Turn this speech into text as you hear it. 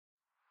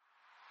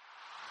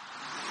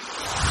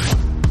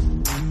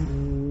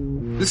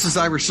This is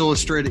Irish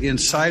Illustrated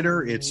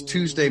Insider. It's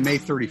Tuesday, May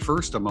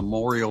 31st, a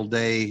Memorial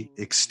Day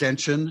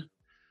extension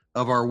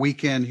of our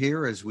weekend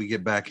here as we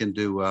get back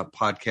into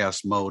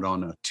podcast mode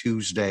on a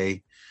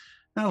Tuesday.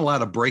 Not a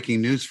lot of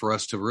breaking news for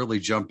us to really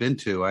jump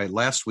into.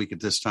 Last week at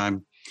this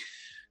time,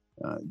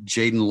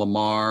 Jayden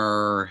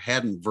Limar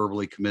hadn't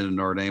verbally committed to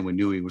Notre Dame. We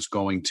knew he was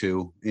going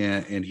to,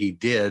 and he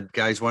did.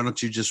 Guys, why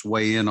don't you just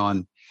weigh in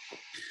on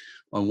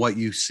what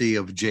you see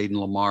of Jayden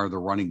Limar, the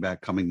running back,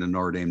 coming to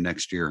Notre Dame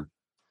next year?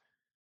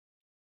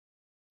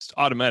 It's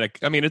automatic.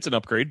 I mean, it's an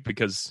upgrade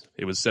because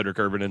it was Cedric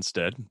Irvin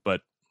instead, but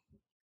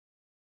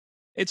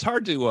it's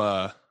hard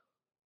to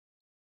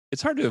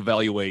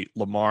evaluate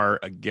Limar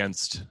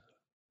against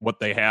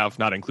what they have,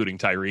 not including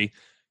Tyree,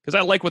 because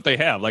I like what they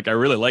have. Like, I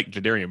really like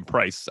Jadarian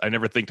Price. I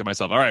never think to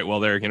myself, all right, well,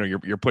 there,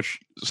 you're push.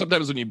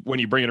 Sometimes when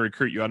you bring in a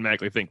recruit, you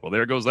automatically think, well,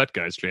 there goes that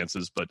guy's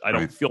chances. But I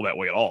don't feel that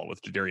way at all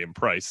with Jadarian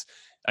Price.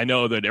 I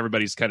know that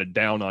everybody's kind of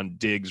down on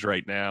Diggs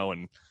right now,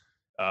 and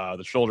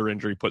the shoulder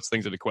injury puts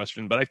things into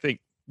question. But I think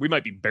we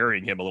might be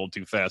burying him a little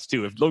too fast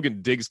too. If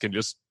Logan Diggs can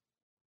just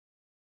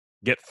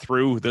get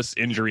through this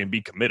injury and be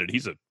committed,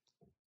 he's a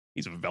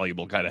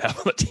valuable guy to have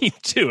on the team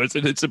too.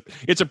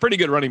 It's a pretty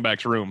good running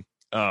backs room.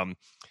 But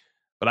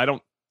I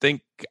don't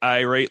think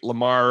I rate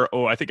Limar.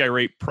 Oh, I think I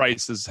rate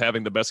Price as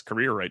having the best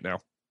career right now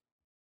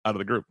out of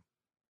the group.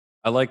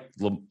 I like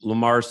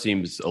Limar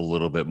seems a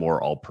little bit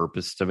more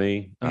all-purpose to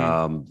me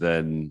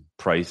than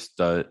Price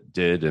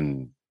did.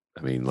 And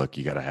I mean, look,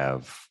 you got to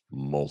have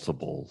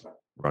multiple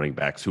running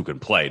backs who can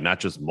play, not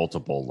just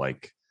multiple.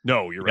 Like,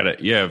 no, you're right.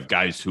 You have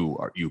guys who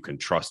you can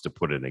trust to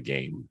put in a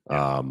game.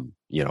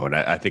 Yeah. And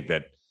I think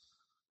that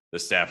the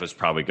staff is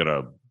probably going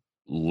to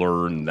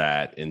learn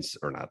that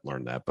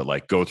but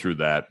like go through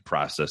that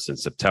process in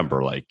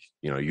September. Like,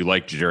 you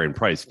like Jadarian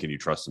Price. Can you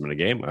trust him in a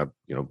game?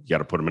 You got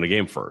to put him in a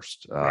game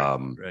first.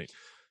 Right.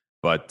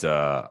 But,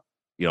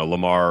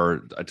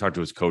 Limar, I talked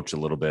to his coach a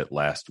little bit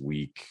last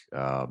week.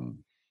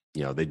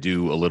 They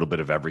do a little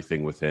bit of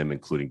everything with him,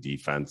 including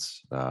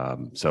defense.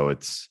 So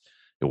it's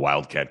a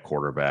wildcat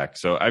quarterback.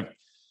 So I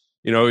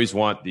always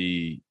want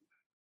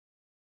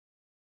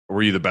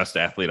were you the best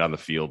athlete on the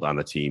field on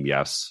the team?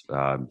 Yes.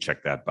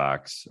 Check that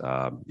box.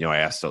 I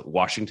asked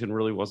Washington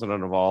really wasn't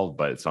involved,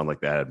 but it sounded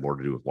like that had more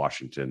to do with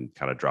Washington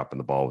kind of dropping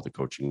the ball with the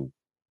coaching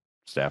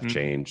staff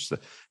change. So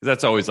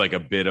that's always like a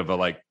bit of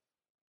a,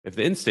 if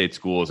the in-state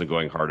school isn't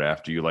going hard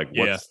after you,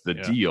 what's the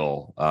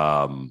deal?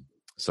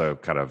 So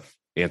kind of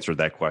answered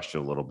that question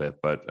a little bit,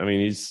 but I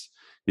mean, he's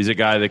a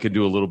guy that could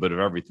do a little bit of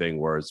everything.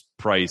 Whereas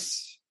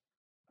Price,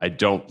 I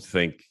don't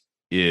think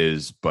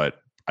is, but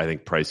I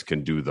think Price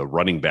can do the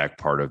running back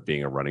part of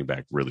being a running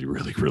back really,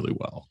 really, really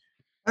well.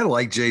 I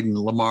like Jayden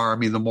Limar. I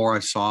mean, the more I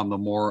saw him, the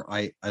more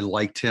I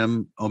liked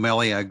him.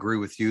 O'Malley, I agree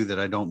with you that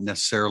I don't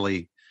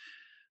necessarily,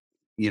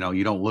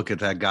 you don't look at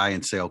that guy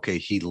and say, okay,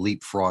 he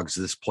leapfrogs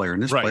this player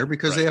and this player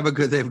because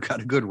they've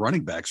got a good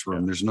running backs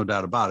room. Yeah. There's no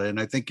doubt about it. And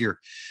I think your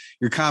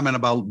comment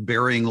about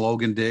burying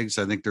Logan Diggs,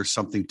 I think there's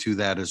something to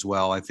that as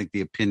well. I think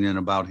the opinion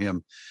about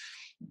him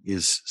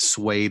is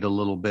swayed a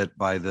little bit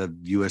by the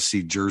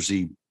USC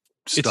jersey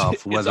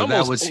stuff, whether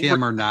that was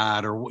him or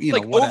not, or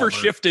whatever.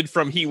 Overshifted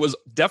from he was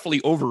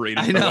definitely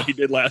overrated for what he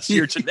did last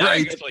year to now.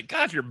 Right. It's like,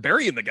 God, you're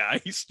burying the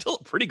guy. He's still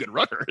a pretty good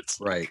runner. It's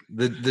right.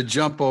 The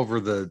jump over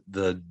the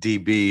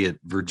DB at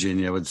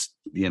Virginia was,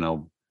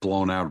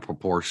 blown out of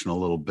proportion a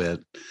little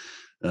bit,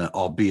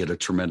 albeit a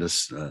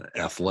tremendous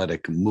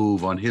athletic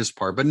move on his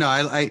part. But no,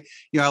 I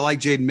like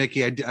Jaden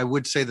Mickey. I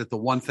would say that the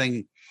one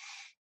thing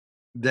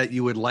that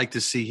you would like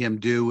to see him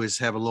do is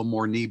have a little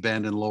more knee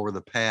bend and lower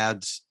the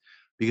pads,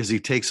 because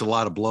he takes a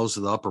lot of blows to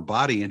the upper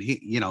body. And he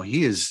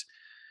is,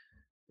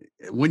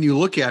 when you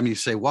look at him, you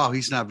say, wow,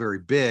 he's not very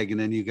big. And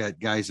then you got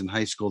guys in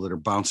high school that are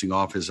bouncing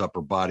off his upper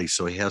body.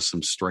 So he has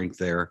some strength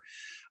there.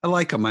 I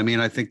like him. I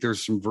mean, I think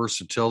there's some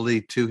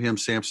versatility to him.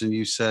 Samson,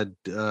 you said,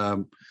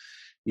 about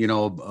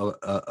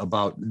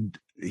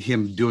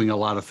him doing a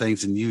lot of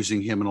things and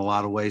using him in a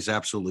lot of ways.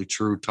 Absolutely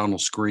true. Tunnel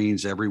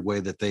screens, every way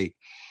that they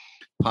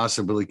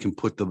possibly can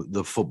put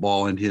the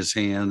football in his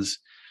hands.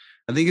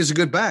 I think he's a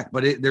good back,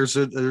 but there's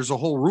a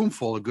whole room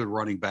full of good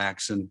running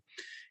backs, and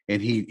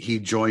he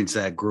joins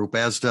that group,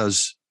 as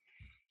does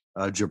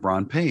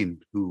Jabron Payne,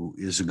 who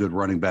is a good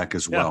running back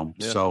as well.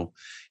 Yeah. So,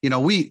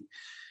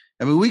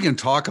 we can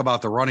talk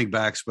about the running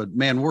backs, but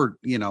man,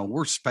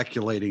 we're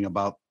speculating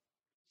about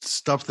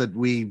stuff that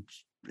we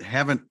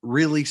haven't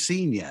really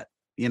seen yet.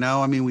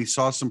 We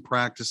saw some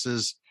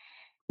practices,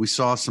 we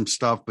saw some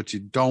stuff, but you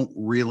don't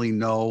really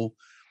know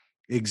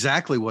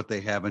exactly what they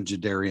have in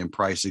Jadarian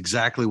Price,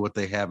 exactly what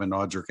they have in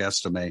Audric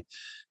Estime,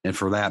 and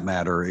for that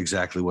matter,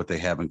 exactly what they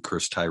have in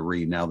Chris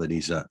Tyree now that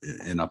he's an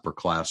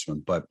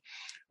upperclassman. But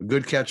a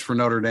good catch for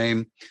Notre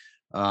Dame.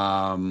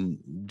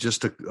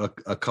 Just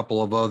a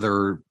couple of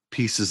other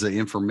pieces of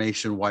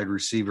information. Wide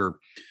receiver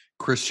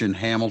Christian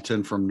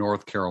Hamilton from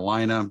North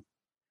Carolina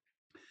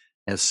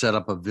has set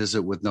up a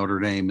visit with Notre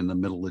Dame in the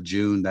middle of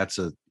June. That's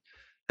a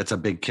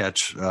big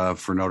catch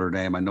for Notre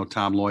Dame. I know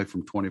Tom Loy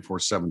from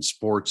 24/7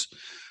 Sports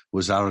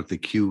was out at the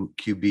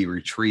QB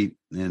retreat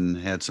and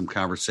had some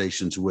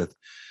conversations with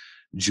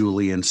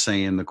Julian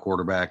Sayin, the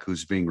quarterback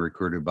who's being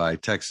recruited by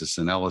Texas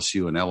and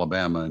LSU and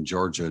Alabama and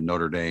Georgia and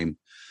Notre Dame.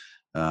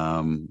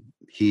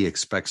 He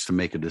expects to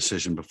make a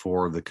decision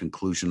before the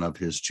conclusion of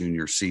his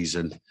junior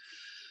season.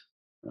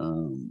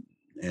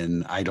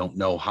 And I don't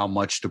know how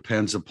much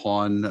depends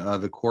upon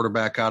the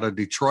quarterback out of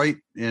Detroit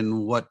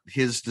and what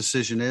his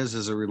decision is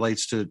as it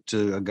relates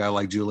to a guy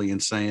like Julian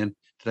Sayin.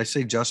 Did I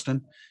say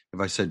Justin? If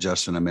I said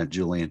Justin, I meant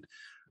Julian.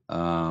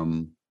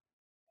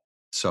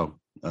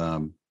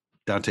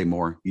 Dante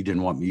Moore, you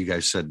didn't want me. You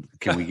guys said,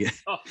 "Can we get?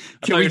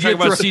 Can we talk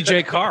about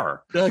CJ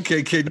Carr?"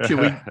 Okay,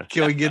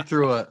 can we get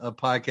through a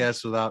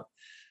podcast without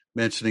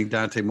mentioning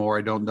Dante Moore?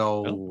 I don't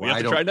know. Well, we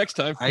have to try next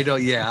time. I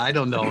don't. Yeah, I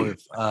don't know if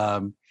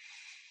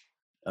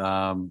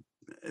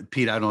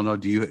Pete. I don't know.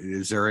 Do you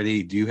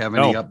have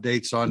any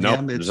updates on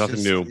him? There's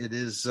nothing new. It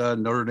is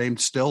Notre Dame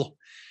still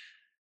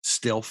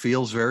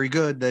feels very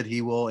good that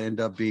he will end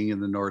up being in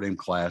the Notre Dame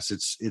class.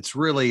 It's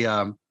really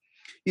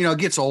it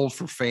gets old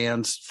for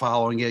fans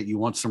following it. You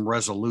want some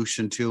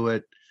resolution to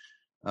it.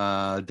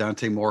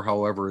 Dante Moore,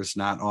 however, is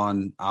not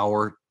on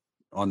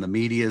the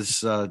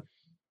media's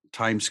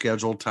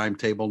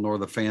timetable, nor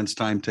the fans'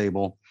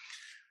 timetable.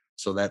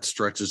 So that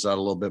stretches out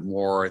a little bit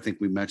more. I think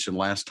we mentioned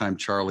last time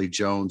Charlie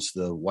Jones,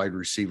 the wide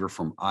receiver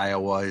from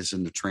Iowa, is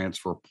in the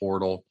transfer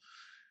portal.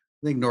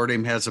 I think Notre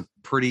Dame has a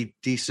pretty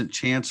decent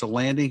chance of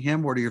landing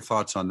him. What are your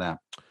thoughts on that?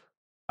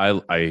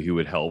 He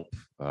would help.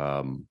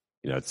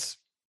 It's,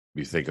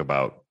 you think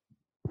about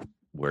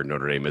where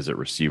Notre Dame is at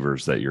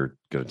receivers, that you're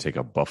going to take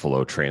a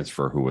Buffalo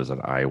transfer who was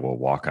an Iowa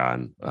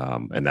walk-on,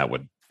 and that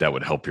would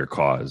help your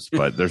cause.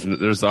 But there's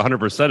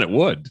 100% it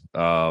would.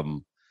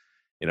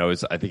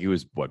 I think he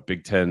was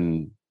Big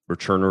Ten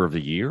returner of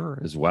the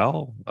year as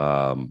well.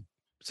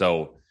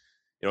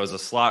 As a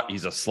slot,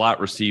 he's a slot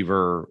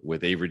receiver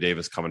with Avery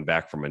Davis coming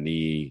back from a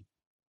knee.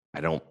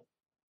 I don't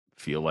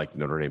feel like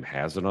Notre Dame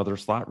has another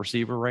slot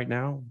receiver right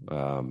now,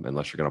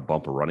 unless you're going to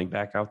bump a running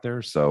back out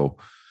there. So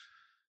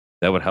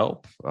that would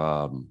help.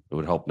 It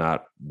would help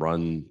not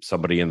run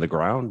somebody in the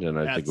ground, and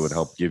I think it would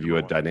help give you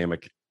a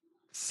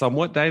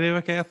somewhat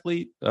dynamic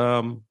athlete.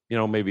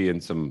 Maybe in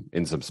some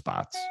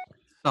spots.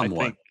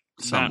 Somewhat.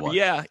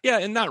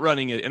 And not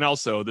running it. And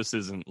also, this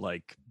isn't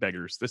like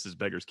beggars. This is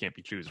beggars can't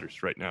be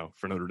choosers right now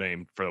for Notre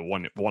Dame for a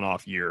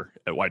one-off year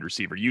at wide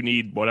receiver. You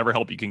need whatever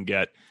help you can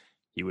get.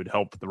 He would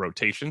help the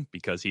rotation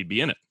because he'd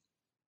be in it.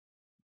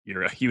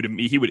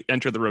 He would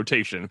enter the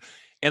rotation.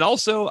 And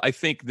also, I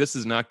think this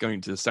is not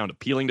going to sound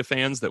appealing to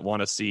fans that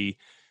want to see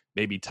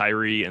maybe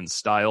Tyree and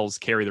Styles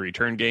carry the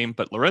return game,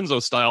 but Lorenzo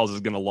Styles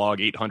is going to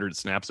log 800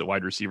 snaps at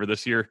wide receiver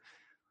this year.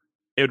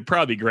 It would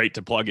probably be great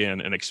to plug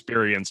in an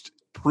experienced,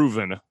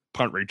 proven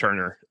punt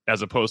returner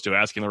as opposed to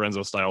asking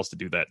Lorenzo Styles to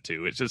do that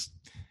too. It's just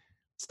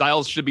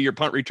Styles should be your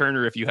punt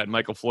returner if you had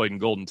Michael Floyd and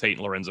Golden Tate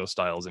and Lorenzo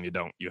Styles, and you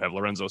don't. You have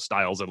Lorenzo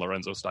Styles and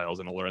Lorenzo Styles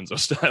and a Lorenzo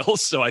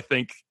Styles. So I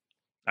think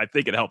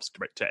it helps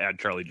to add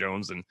Charlie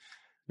Jones, and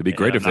it'd be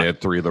great if they had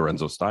three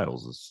Lorenzo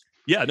Styles.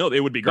 Yeah, no, it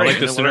would be great. I like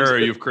the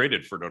scenario you've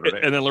created for Notre Dame.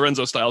 And then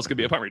Lorenzo Styles could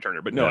be a punt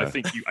returner. But no, I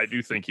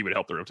do think he would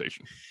help the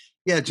rotation.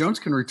 Yeah, Jones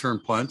can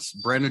return punts.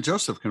 Brandon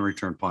Joseph can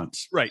return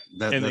punts. Right.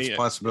 That's a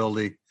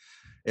possibility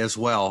as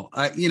well.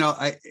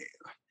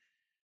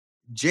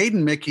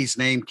 Jaden Mickey's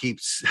name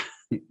keeps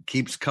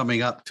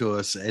coming up to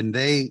us, and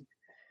they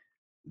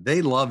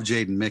love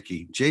Jaden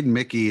Mickey. Jaden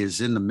Mickey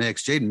is in the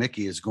mix. Jaden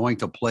Mickey is going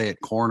to play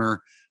at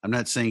corner. I'm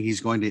not saying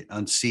he's going to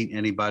unseat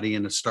anybody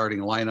in the starting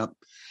lineup,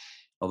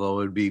 although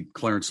it would be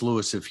Clarence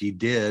Lewis if he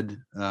did.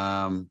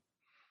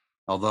 Boundary,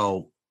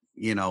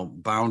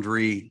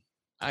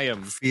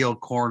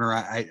 field corner.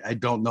 I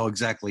don't know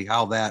exactly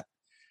how that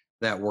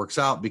works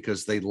out,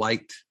 because they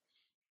liked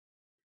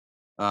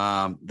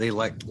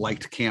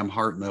Cam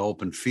Hart in the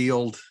open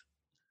field.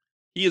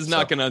 He is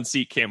not going to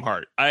unseat Cam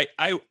Hart. No.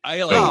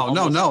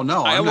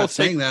 I'm not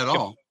saying that at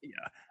all. Yeah,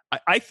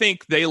 I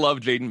think they love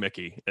Jaden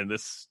Mickey, and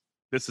this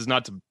is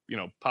not to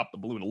pop the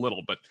balloon a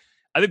little, but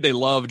I think they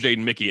love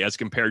Jaden Mickey as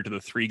compared to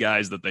the three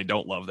guys that they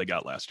don't love they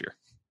got last year.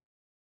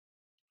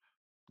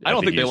 I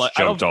don't think they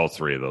jumped all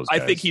three of those guys.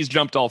 I think he's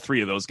jumped all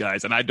three of those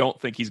guys, and I don't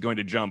think he's going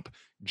to jump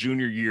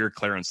junior year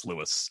Clarence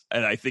Lewis.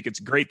 And I think it's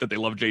great that they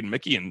love Jaden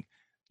Mickey, and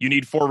you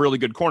need four really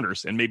good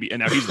corners, and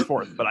now he's the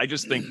fourth. But I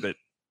just think that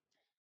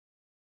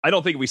I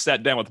don't think we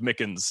sat down with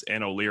Mickens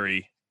and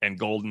O'Leary and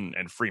Golden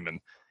and Freeman,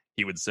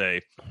 he would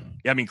say,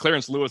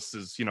 Clarence Lewis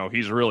is,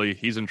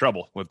 he's in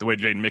trouble with the way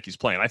Jaden Mickey's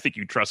playing. I think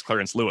you trust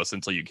Clarence Lewis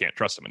until you can't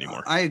trust him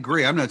anymore. I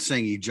agree. I'm not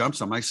saying he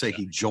jumps him. I say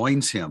he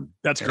joins him.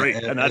 That's great.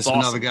 And that's awesome.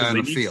 Another guy on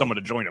the field. Someone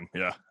to join him.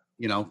 Yeah.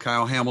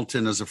 Kyle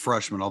Hamilton as a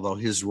freshman, although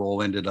his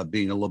role ended up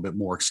being a little bit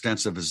more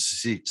extensive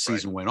as the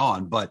season went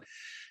on. But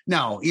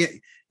no,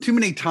 too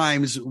many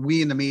times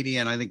we in the media,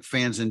 and I think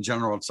fans in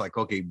general, it's like,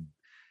 okay,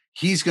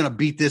 he's going to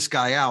beat this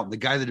guy out. The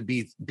guy that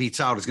beats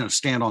out is going to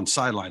stand on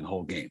sideline the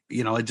whole game.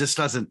 It just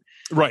doesn't.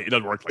 Right. It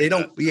doesn't work like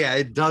that. Yeah,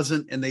 it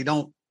doesn't. And they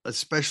don't,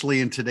 especially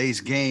in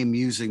today's game,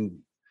 using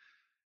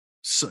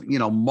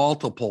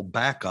multiple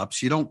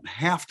backups. You don't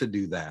have to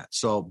do that.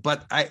 So,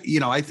 but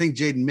I think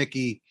Jaden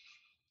Mickey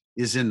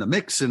is in the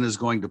mix and is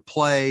going to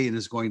play and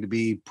is going to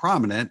be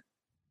prominent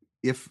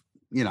if,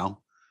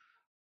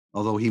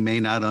 although he may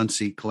not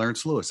unseat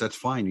Clarence Lewis. That's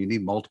fine. You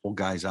need multiple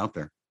guys out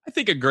there. I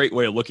think a great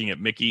way of looking at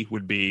Mickey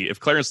would be if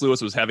Clarence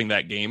Lewis was having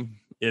that game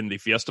in the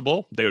Fiesta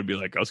Bowl, they would be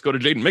like, let's go to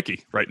Jaden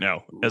Mickey right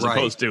now, as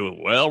opposed to,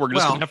 we're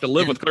just going to have to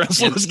live with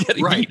Clarence Lewis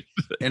getting beat.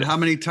 And how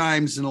many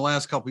times in the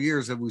last couple of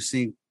years have we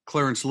seen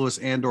Clarence Lewis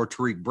and or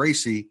Tariq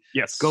Bracy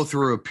go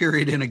through a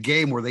period in a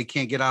game where they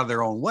can't get out of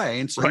their own way,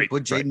 and so you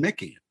put Jaden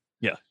Mickey in.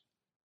 Yeah.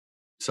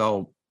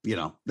 So,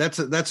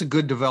 that's a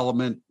good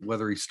development.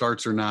 Whether he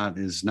starts or not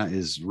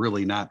is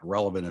really not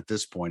relevant at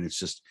this point. It's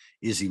just,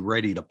 is he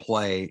ready to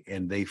play?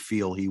 And they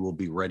feel he will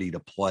be ready to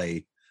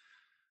play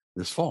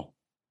this fall.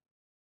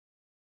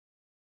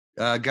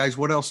 Guys,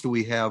 what else do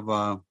we have?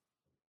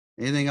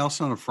 Anything else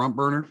on the front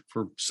burner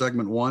for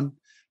segment 1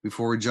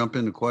 before we jump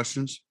into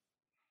questions?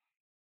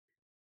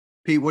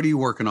 Pete, what are you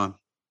working on?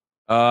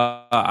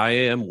 I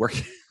am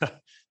working. Do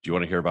you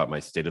want to hear about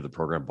my state of the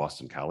program,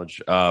 Boston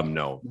College?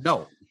 No.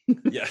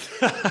 Yeah.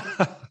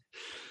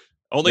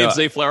 Only if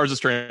Zay Flowers is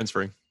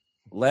transferring.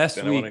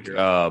 Last week,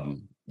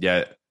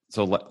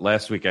 So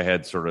last week I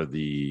had sort of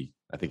the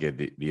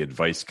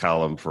advice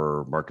column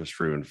for Marcus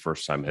Freeman,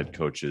 first-time head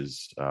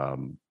coaches.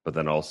 But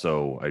then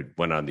also I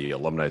went on the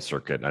alumni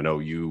circuit. I know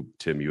you,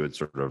 Tim, you had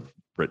sort of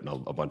written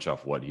a bunch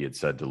off what he had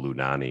said to Lou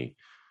Nanne.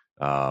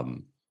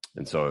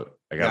 And so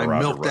I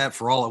milked that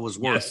for all it was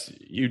worth. Yes,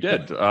 you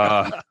did.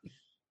 But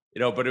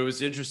it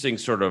was interesting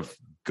sort of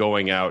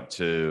going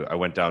out I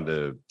went down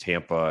to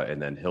Tampa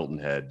and then Hilton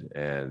Head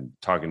and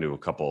talking to a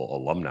couple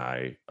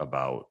alumni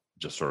about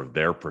just sort of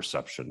their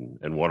perception.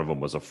 And one of them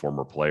was a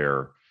former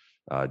player,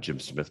 Jim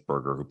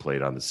Smithberger, who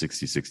played on the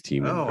 66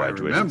 team and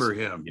graduated. I remember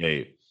him.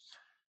 Yeah.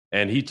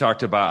 And he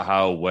talked about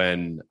how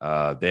when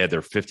they had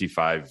their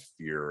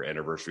 55-year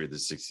anniversary of the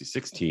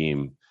 66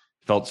 team,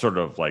 felt sort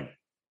of like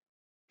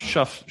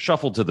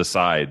shuffled to the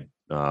side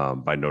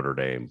by Notre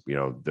Dame.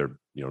 They're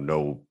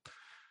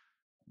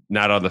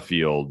not on the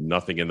field,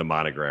 nothing in the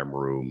monogram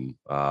room.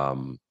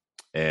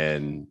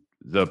 And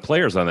the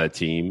players on that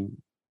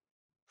team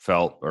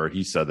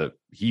he said that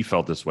he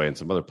felt this way and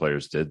some other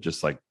players did,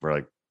 just like, we're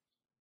like,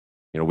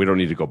 we don't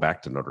need to go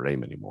back to Notre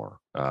Dame anymore.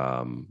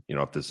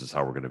 If this is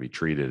how we're going to be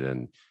treated.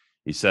 And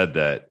he said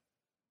that,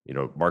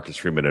 Marcus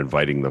Freeman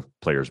inviting the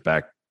players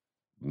back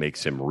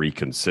makes him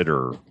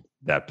reconsider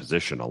that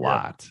position a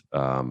lot.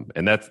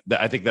 And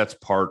I think that's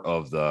part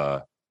of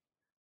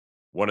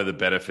one of the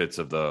benefits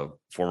of the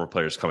former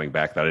players coming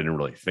back that I didn't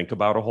really think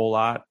about a whole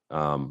lot.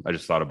 I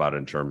just thought about it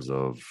in terms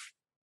of,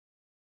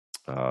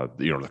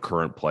 the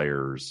current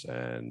players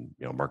and,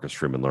 Marcus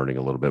Freeman learning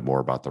a little bit more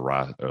about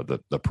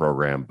the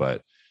program.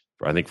 But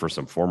I think for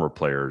some former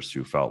players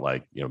who felt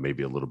like,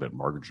 maybe a little bit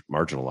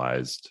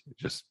marginalized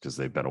just because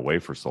they've been away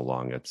for so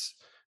long, it's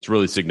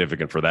really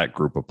significant for that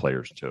group of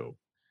players too.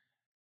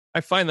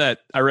 I find that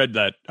I read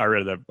that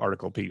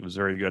article, Pete, was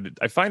very good.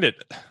 I find it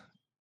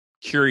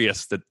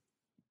curious that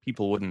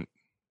people wouldn't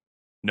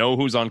know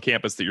who's on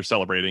campus that you're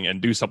celebrating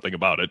and do something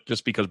about it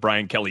just because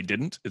Brian Kelly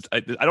didn't.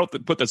 I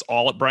don't put this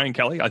all at Brian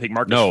Kelly. I think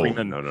Marcus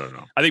Freeman.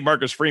 No. I think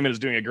Marcus Freeman is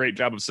doing a great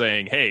job of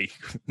saying, "Hey,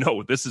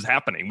 no, this is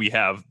happening. We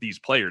have these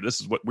players.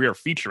 This is what we are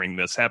featuring.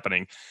 This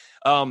happening."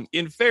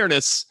 In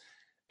fairness,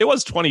 it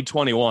was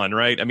 2021,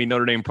 right? I mean,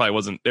 Notre Dame probably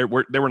wasn't. They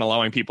weren't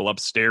allowing people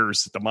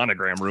upstairs at the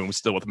monogram room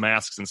still with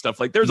masks and stuff.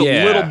 Like there's a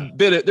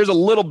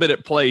little bit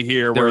at play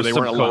here where they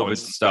weren't allowing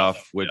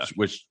stuff,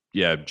 which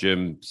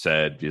Jim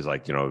said, he's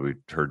like, we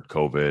heard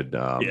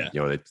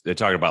COVID. They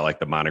talked about like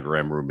the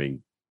monogram room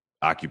being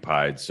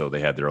occupied, so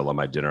they had their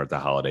alumni dinner at the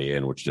Holiday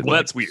Inn, which didn't. Well,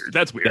 that's weird.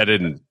 That's weird. That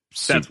didn't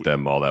suit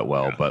them all that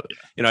well. But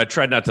I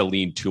tried not to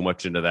lean too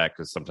much into that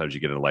because sometimes you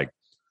get into like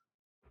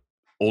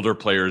older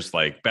players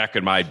like back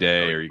in my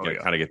day, or you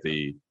kind of get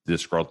the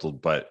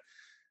disgruntled. But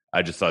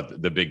I just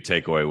thought the big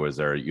takeaway was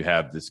there. You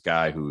have this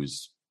guy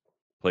who's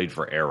played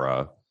for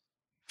Era,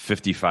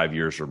 55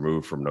 years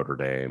removed from Notre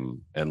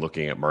Dame, and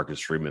looking at Marcus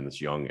Freeman, this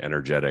young,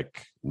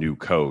 energetic new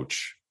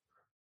coach,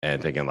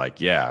 and thinking like,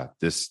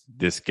 this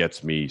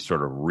gets me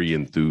sort of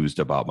re-enthused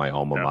about my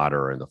alma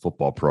mater and the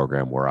football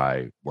program where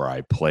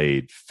I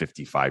played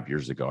 55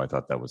 years ago. I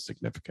thought that was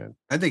significant.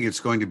 I think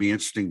it's going to be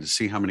interesting to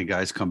see how many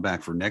guys come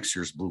back for next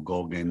year's Blue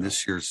Gold game.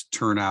 This year's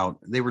turnout,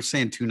 they were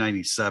saying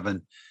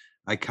 297.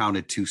 I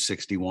counted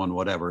 261,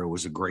 whatever. It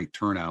was a great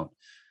turnout.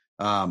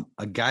 A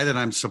guy that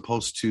I'm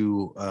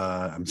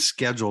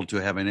scheduled to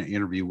have an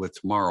interview with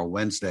tomorrow,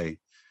 Wednesday,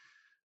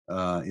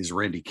 is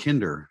Randy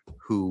Kinder,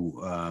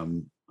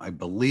 who I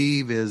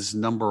believe is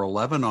number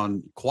 11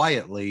 on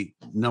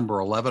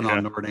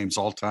Notre Dame's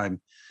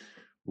all-time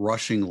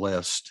rushing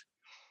list.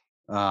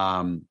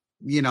 And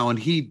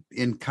he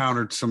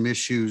encountered some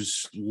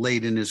issues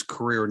late in his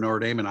career at Notre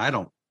Dame, and I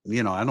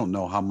don't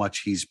know how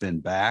much he's been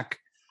back.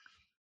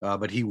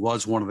 But he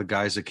was one of the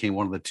guys that came,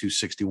 one of the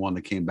 261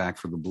 that came back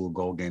for the Blue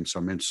Gold game. So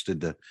I'm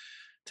interested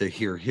to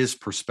hear his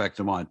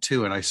perspective on it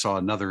too. And I saw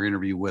another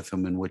interview with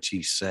him in which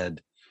he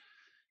said,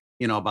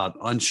 about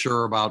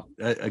unsure about,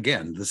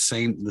 again, the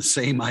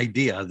same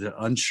idea,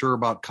 unsure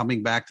about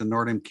coming back to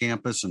Notre Dame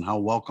campus and how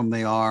welcome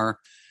they are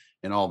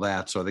and all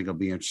that. So I think it'll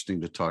be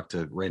interesting to talk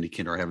to Randy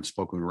Kinder. I haven't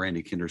spoken with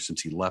Randy Kinder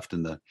since he left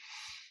in the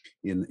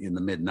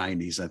mid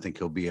 90s. I think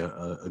he'll be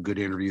a good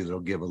interview that'll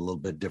give a little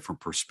bit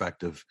different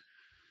perspective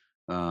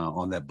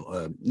on that,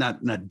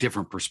 not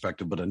different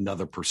perspective, but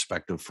another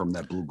perspective from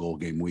that Blue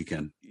Gold game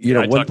weekend.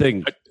 One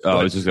thing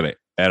I was just going to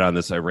add on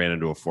this. I ran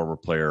into a former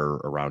player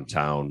around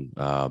town,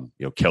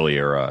 Kelly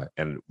era,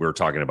 and we were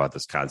talking about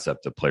this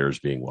concept of players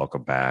being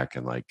welcome back.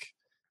 And like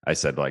I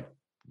said, like,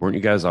 weren't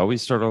you guys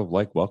always sort of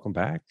like welcome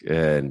back?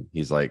 And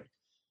he's like,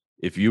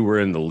 if you were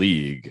in the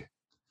league,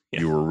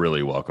 you were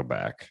really welcome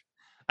back.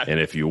 And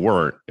if you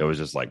weren't, it was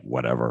just like,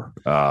 whatever.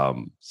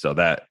 So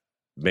that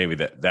maybe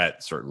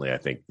that certainly, I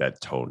think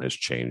that tone has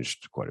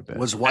changed quite a bit.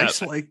 Was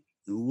Weiss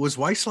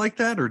like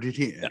that, or did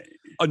he?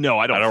 No,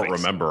 I don't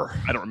remember.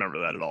 I don't remember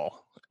that at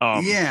all.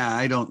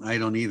 I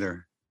don't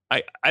either.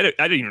 I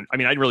didn't even. I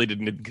mean, I really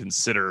didn't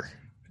consider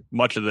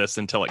much of this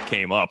until it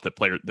came up. That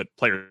player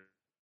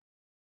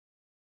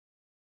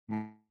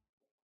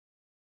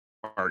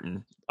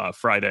Martin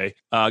Friday,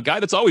 a guy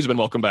that's always been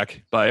welcomed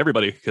back by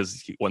everybody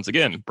because once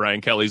again, Brian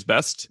Kelly's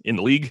best in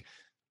the league.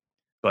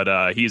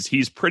 But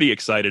he's pretty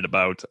excited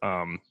about.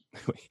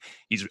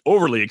 He's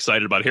overly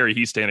excited about Harry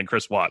Hiestand and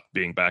Chris Watt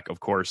being back,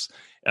 of course.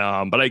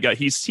 But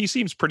he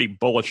seems pretty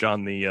bullish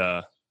on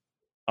the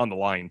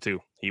line too.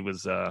 He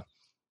was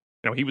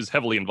he was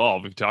heavily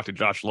involved. We talked to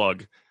Josh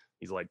Lugg.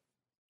 He's like,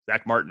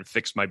 Zach Martin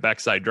fixed my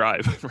backside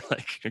drive. We're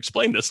like,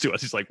 explain this to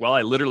us. He's like, well,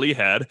 I literally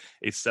had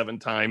a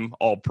 7-time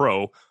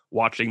All-Pro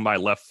watching my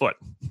left foot.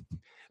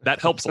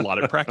 That helps a lot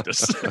in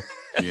practice.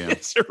 Yeah.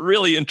 It's a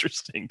really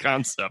interesting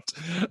concept.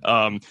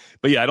 But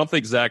yeah, I don't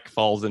think Zach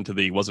falls into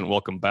the wasn't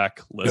welcome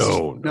back list.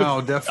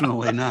 No,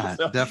 definitely not.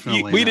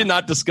 We did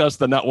not discuss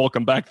the not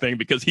welcome back thing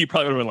because he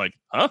probably would have been like,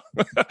 huh?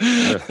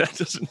 That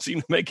doesn't seem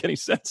to make any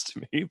sense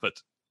to me. But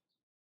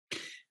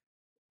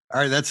all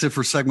right, that's it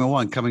for segment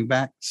 1. Coming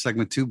back,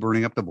 segment 2,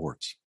 burning up the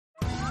boards.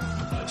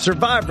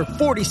 Survivor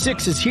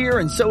 46 is here,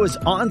 and so is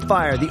On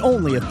Fire, the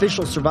only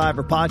official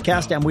Survivor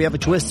podcast, and we have a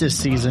twist this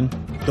season.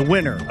 The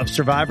winner of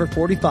Survivor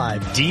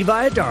 45, Dee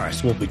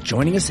Valladares, will be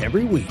joining us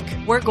every week.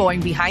 We're going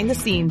behind the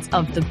scenes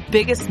of the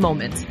biggest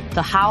moments,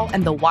 the how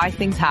and the why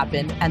things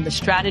happen, and the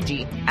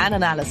strategy and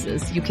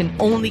analysis you can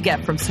only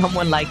get from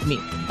someone like me,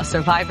 a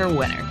Survivor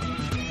winner.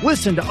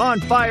 Listen to On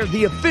Fire,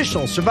 the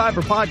official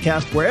Survivor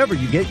podcast, wherever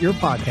you get your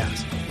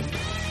podcast.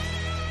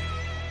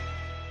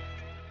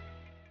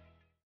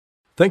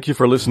 Thank you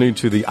for listening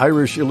to the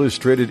Irish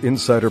Illustrated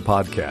Insider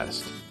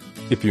Podcast.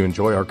 If you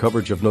enjoy our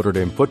coverage of Notre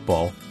Dame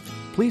football,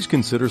 please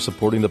consider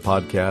supporting the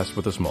podcast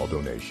with a small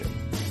donation.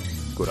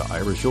 Go to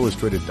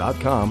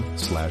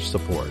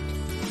irishillustrated.com/support.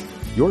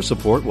 Your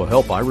support will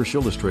help Irish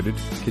Illustrated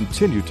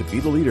continue to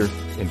be the leader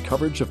in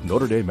coverage of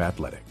Notre Dame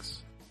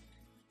athletics.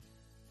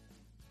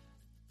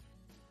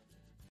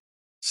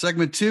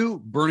 Segment 2,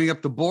 burning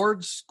up the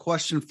boards.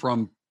 Question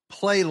from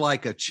Play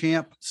Like a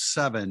Champ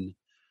 7.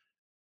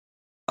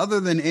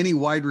 Other than any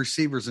wide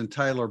receivers and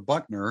Tyler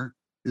Buckner,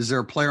 is there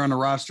a player on the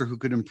roster who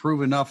could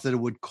improve enough that it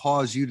would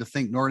cause you to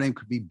think Notre Dame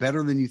could be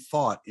better than you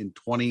thought in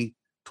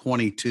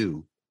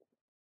 2022?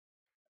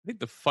 I think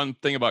the fun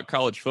thing about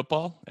college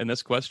football in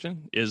this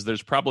question is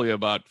there's probably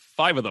about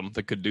 5 of them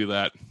that could do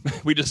that.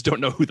 We just don't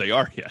know who they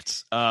are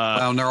yet.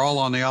 And they're all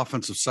on the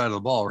offensive side of the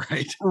ball,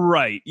 right?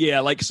 Right.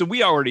 Yeah. So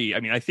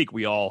I think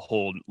we all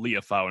hold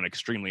Leafau in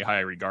extremely high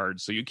regard.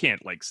 So you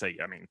can't say,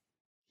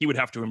 he would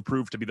have to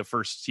improve to be the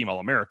first team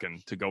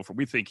All-American to go for.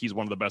 We think he's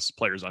one of the best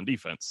players on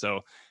defense.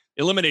 So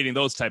eliminating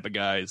those type of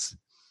guys.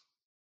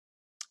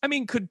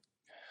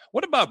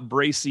 What about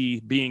Bracey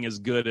being as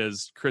good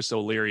as Chris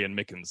O'Leary and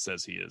Mickens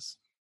says he is?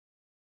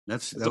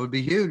 That would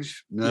be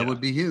huge. That would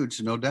be huge,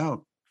 no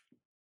doubt.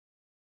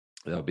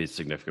 That would be a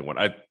significant one.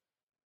 I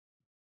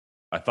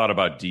thought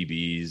about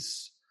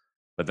DBs,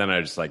 but then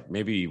I just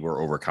maybe we're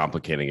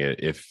overcomplicating it.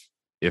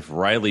 If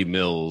Riley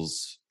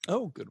Mills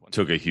good one.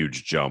 Took a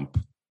huge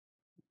jump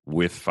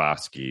with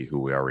Foskey, who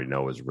we already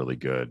know is really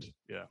good,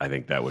 I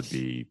think that would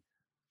be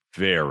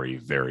very,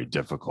 very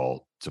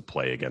difficult to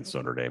play against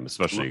Notre Dame,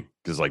 especially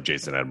because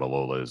Jason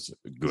Admilola is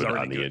good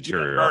on the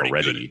interior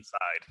already.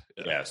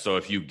 Yeah. So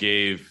if you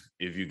gave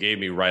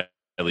me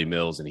Riley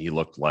Mills and he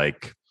looked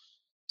like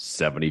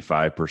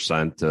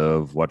 75%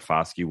 of what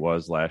Foskey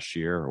was last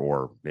year,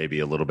 or maybe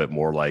a little bit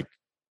more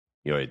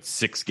it's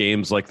 6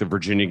 games like the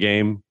Virginia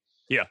game.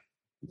 Yeah.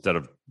 Instead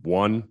of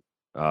 1.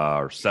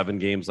 Or 7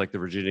 games like the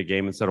Virginia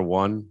game instead of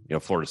 1.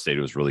 Florida State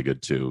was really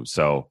good too.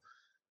 So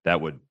I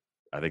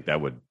think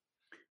that would,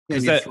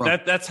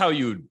 that's how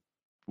you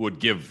would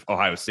give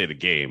Ohio State a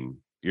game.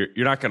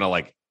 You're not going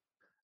to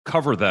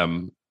cover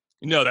them.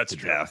 No, that's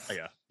true. Death.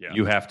 Yeah.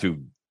 You have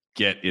to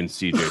get in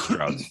CJ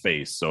Stroud's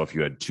face. So if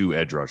you had 2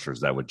 edge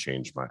rushers, that would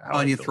change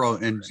and you throw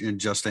and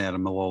Justin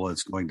Admilola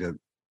is going to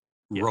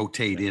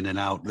rotate in and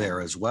out there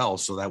as well.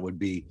 So that would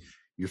be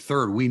your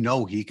third. We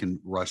know he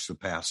can rush the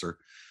passer.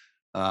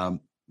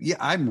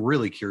 I'm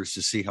really curious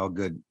to see how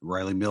good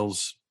Riley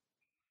Mills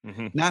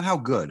Not how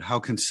good, how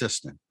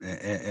consistent,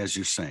 as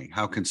you're saying,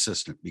 how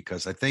consistent,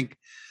 because I think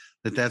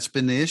that's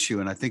been the issue.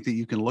 And I think that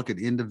you can look at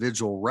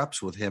individual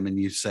reps with him and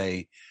you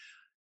say,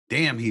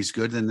 damn, he's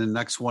good. And the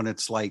next one,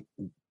 it's like,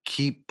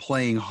 keep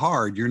playing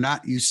hard.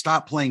 You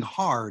stop playing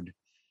hard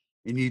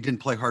and you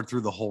didn't play hard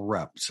through the whole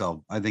rep.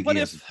 So I think what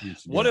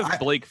if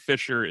Blake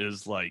Fisher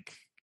is like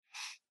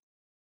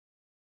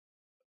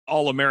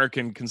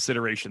All-American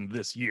consideration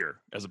this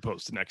year as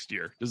opposed to next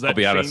year? Does that I'll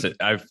be change?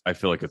 honest, I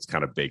feel like it's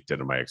kind of baked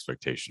into my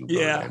expectation.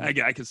 Yeah,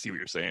 I can see what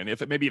you're saying.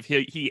 If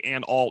he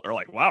and Alt are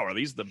like, wow, are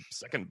these the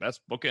second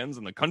best bookends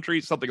in the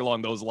country? Something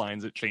along those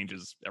lines, it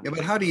changes everything.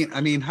 Yeah,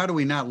 but how do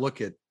we not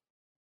look at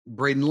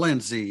Braden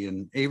Lindsey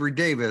and Avery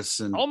Davis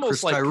and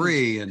almost Chris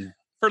Tyree? And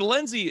for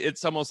Lindsey,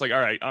 it's almost like,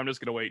 all right, I'm just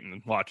going to wait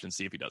and watch and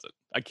see if he does it.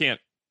 I can't.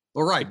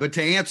 All right, but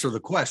to answer the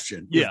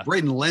question, yeah, if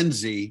Braden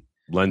Lindsey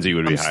would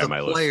be high on my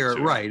player,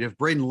 list. Right. If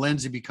Braden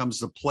Lindsey becomes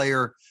the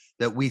player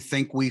that we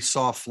think we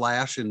saw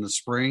flash in the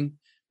spring,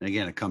 and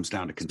again, it comes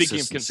down to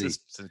consistency. Speaking of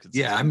consistency.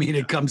 Yeah, I mean,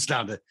 it comes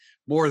down to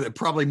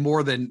probably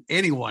more than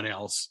anyone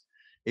else.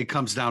 It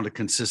comes down to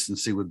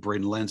consistency with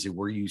Braden Lindsey,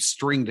 where you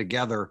string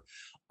together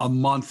a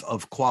month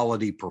of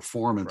quality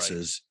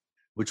performances,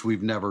 which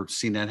we've never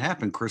seen that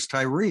happen. Chris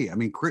Tyree. I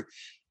mean,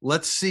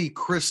 let's see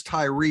Chris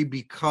Tyree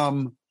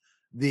become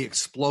the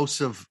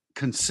explosive,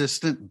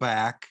 consistent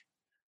back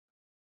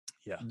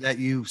that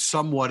you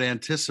somewhat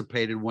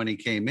anticipated when he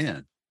came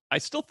in. I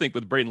still think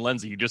with Braden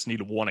Lindsey, you just need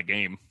to win a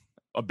game,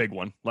 a big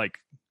one. Like,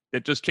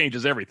 it just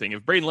changes everything.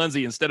 If Braden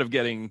Lindsey, instead of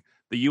getting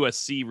the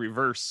USC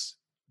reverse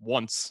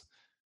once,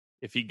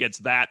 if he gets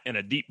that and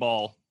a deep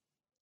ball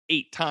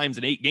 8 times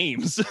in 8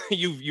 games,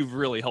 you've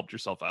really helped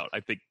yourself out. I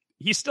think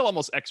he's still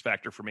almost X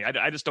factor for me.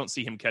 I just don't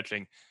see him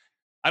catching.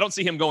 I don't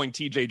see him going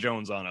TJ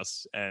Jones on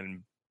us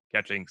and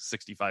catching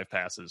 65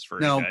 passes for.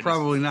 No,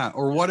 probably not.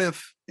 Or what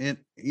if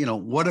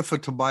a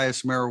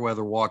Tobias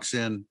Merriweather walks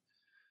in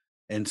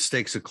and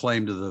stakes a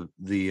claim to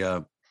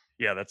the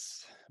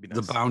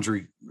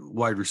boundary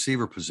wide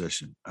receiver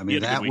position? I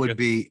mean, that would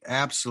be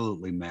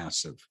absolutely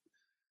massive.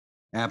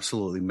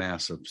 Absolutely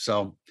massive.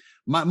 So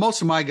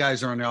most of my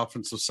guys are on the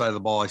offensive side of the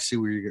ball. I see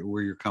where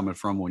you're coming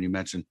from when you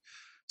mention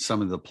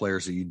some of the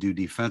players that you do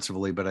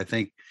defensively, but I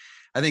think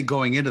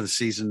going into the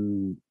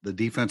season, the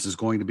defense is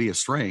going to be a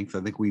strength.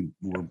 I think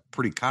we're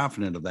pretty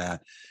confident of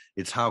that.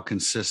 It's how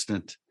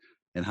consistent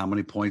and how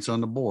many points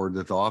on the board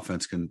that the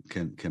offense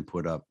can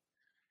put up.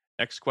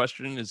 Next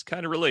question is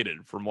kind of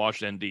related from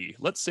Wash ND.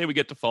 Let's say we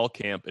get to fall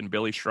camp and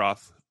Billy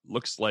Schroth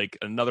looks like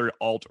another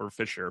Alt or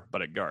Fisher,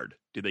 but at guard.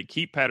 Do they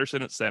keep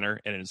Patterson at center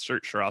and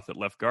insert Schroth at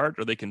left guard,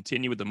 or they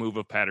continue with the move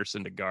of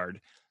Patterson to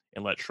guard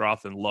and let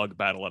Schroth and Lugg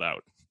battle it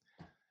out?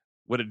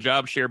 Would a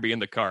job share be in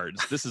the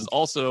cards? This is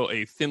also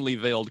a thinly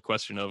veiled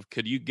question of,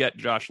 could you get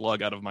Josh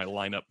Lugg out of my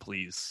lineup,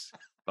 please?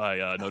 By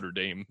Notre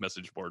Dame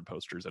message board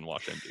posters in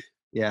Wash ND.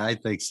 Yeah, I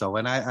think so.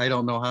 And I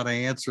don't know how to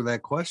answer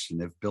that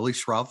question. If Billy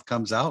Schroth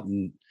comes out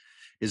and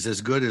is as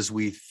good as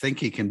we think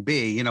he can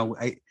be,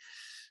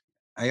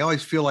 I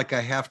always feel like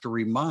I have to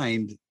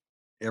remind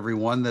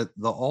everyone that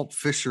the Alt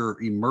Fisher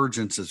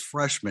emergence as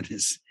freshman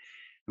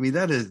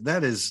that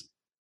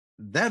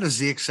is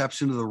the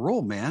exception to the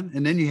rule, man.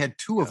 And then you had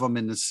 2 of them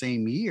in the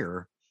same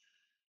year.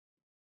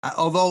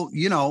 Although,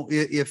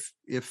 if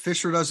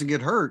Fisher doesn't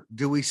get hurt,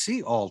 do we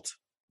see Alt?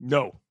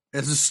 No.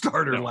 As a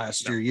starter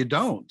last year? You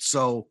don't.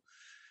 So,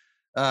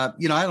 I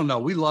don't know.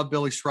 We love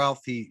Billy Schroth.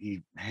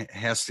 He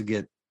has to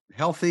get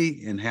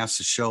healthy and has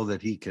to show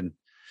that he can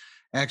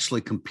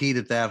actually compete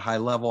at that high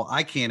level.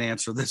 I can't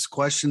answer this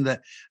question.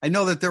 That I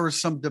know that there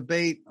was some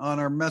debate on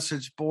our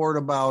message board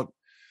about,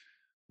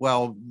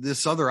 well,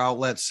 this other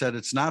outlet said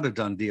it's not a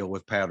done deal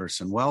with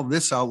Patterson. Well,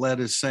 this outlet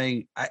is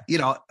saying,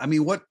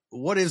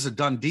 what is a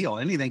done deal?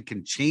 Anything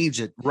can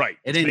change it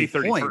at any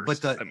point.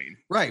 But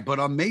but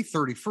on May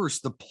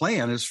 31st, the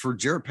plan is for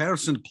Jaret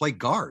Patterson to play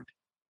guard.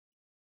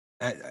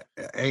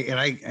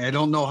 I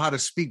don't know how to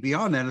speak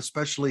beyond that,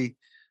 especially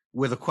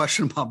with a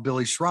question about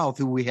Billy Schroth,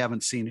 who we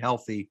haven't seen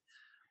healthy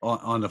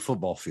on the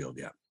football field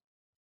yet.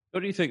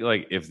 What do you think?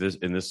 Like, if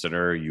in this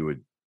scenario,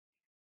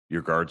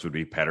 your guards would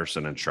be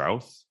Patterson and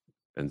Schroth,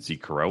 and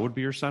Zeke Correll would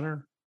be your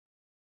center?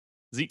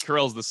 Zeke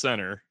Correll's the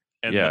center,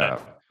 and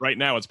right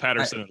now it's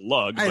Patterson and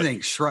Lugg. I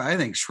think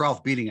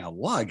Schroth beating out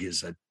Lugg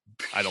is a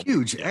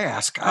huge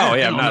ask.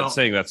 I'm not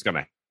saying that's going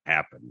to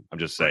happen. I'm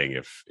just saying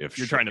if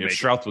you're trying to make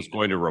Schroth was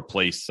going to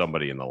replace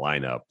somebody in the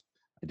lineup,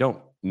 I don't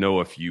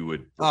know if you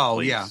would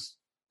replace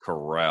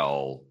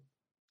Correll.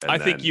 I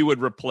think you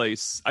would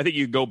replace. I think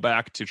you go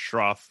back to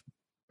Schroth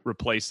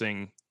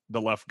replacing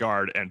the left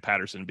guard and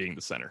Patterson being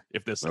the center.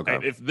 If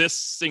this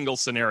single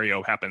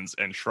scenario happens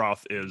and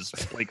Schroth is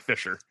Blake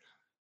Fisher,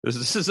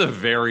 this is a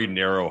very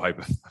narrow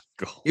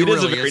hypothetical. It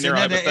is a very narrow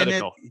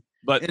hypothetical.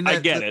 But I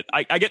get it.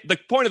 I get the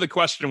point of the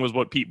question was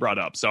what Pete brought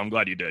up. So I'm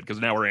glad you did, because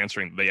now we're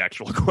answering the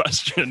actual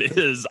question.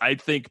 Is I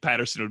think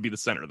Patterson would be the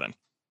center then.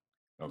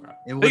 Okay.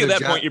 I think at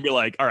that point you'd be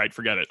like, all right,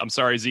 forget it. I'm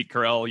sorry, Zeke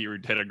Correll. You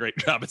did a great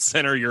job at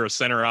center. You're a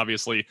center,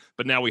 obviously,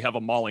 but now we have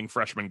a mauling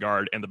freshman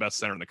guard and the best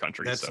center in the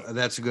country.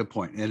 That's a good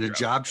point. And a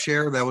job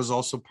share, that was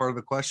also part of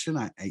the question.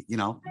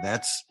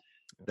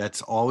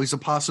 That's always a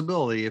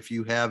possibility if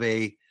you have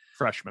a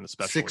freshman,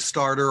 especially 6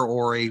 starter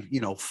or a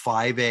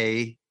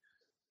 5A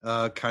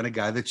kind of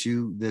guy that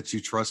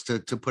you trust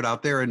to put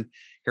out there. And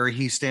Harry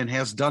Hiestand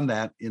has done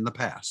that in the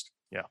past.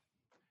 Yeah.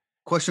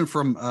 Question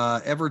from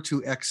Ever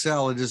to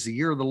Excel. It is the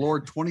year of the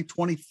Lord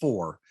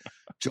 2024.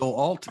 Joe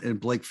Alt and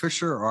Blake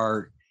Fisher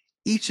are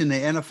each in the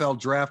NFL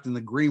draft in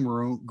the green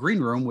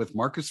room with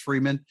Marcus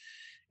Freeman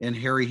and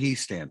Harry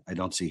Hiestand. I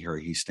don't see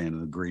Harry Hiestand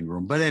in the green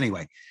room, but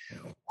anyway,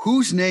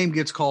 whose name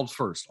gets called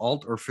first,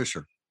 Alt or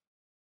Fisher?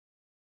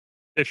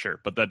 Fisher,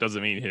 but that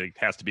doesn't mean he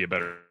has to be a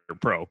better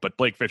pro. But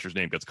Blake Fisher's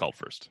name gets called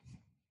first.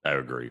 I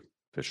agree,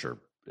 Fisher.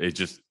 It's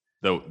just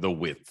the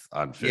width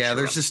on Fisher. Yeah,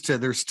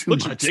 there's too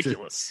looks much.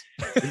 Ridiculous.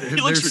 He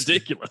looks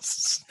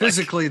ridiculous.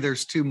 Physically,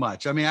 there's too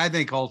much. I mean, I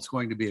think Alt's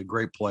going to be a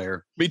great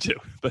player. Me too.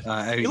 But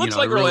he looks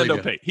like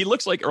Orlando Pace. He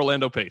looks like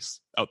Orlando Pace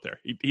out there.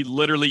 He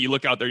literally, you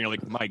look out there and you're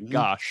like, my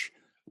gosh,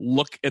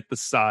 look at the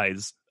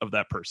size of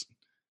that person.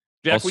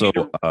 Jack,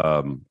 also,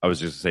 I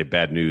was just to say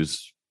bad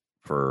news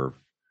for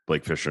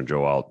Blake Fisher and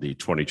Joe Alt. The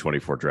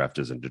 2024 draft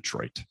is in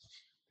Detroit.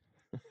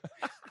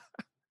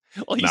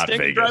 Well, he's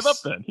taking to drive up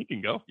then. He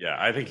can go. Yeah,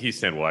 I think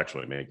Hiestand will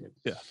actually make it.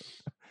 Yeah.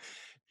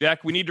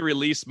 Jack, we need to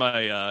release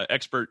my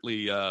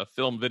expertly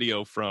filmed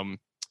video from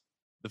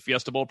the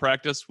Fiesta Bowl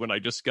practice when I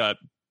just got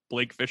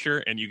Blake Fisher,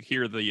 and you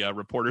hear the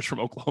reporters from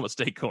Oklahoma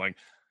State going,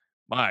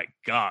 my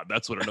God,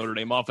 that's what a Notre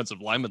Dame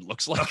offensive lineman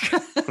looks like.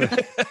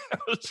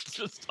 It's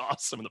just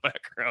awesome in the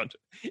background.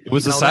 It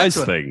was a size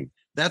thing.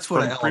 That's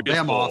what an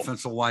Alabama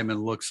offensive lineman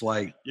looks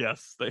like.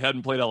 Yes, they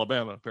hadn't played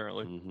Alabama,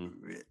 apparently.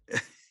 Mm-hmm.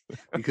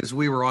 Because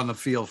we were on the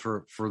field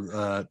for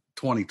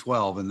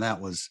 2012, and that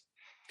was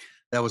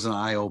an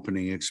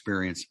eye-opening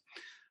experience.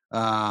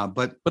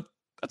 But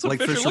that's what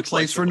Blake Fisher plays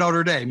like for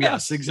Notre Dame.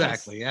 Yes, yes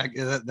exactly.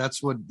 Yes.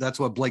 That's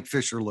what Blake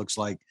Fisher looks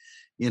like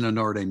in a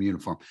Notre Dame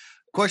uniform.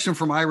 Question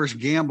from Irish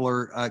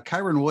Gambler.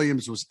 Kyron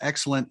Williams was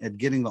excellent at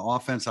getting the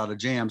offense out of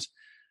jams.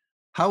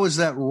 How is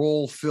that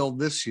role filled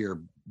this year?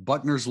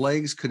 Buckner's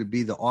legs? Could it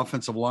be the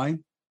offensive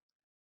line?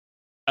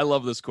 I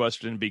love this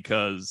question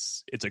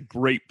because it's a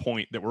great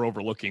point that we're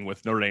overlooking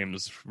with Notre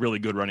Dame's really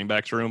good running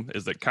backs room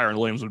is that Kyron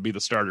Williams would be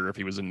the starter if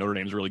he was in Notre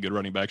Dame's really good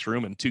running backs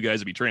room, and 2 guys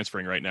would be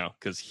transferring right now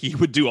because he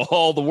would do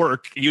all the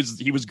work.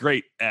 He was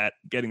great at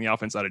getting the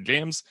offense out of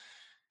jams.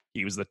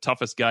 He was the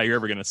toughest guy you're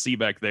ever going to see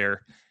back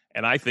there,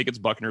 and I think it's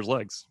Buckner's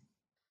legs.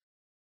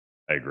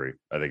 I agree.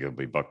 I think it'll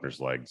be Buckner's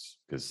legs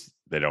because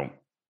they don't.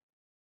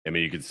 I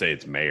mean, you could say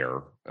it's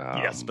Mayer.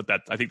 Yes, but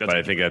I think that's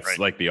right.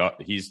 Like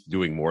he's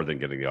doing more than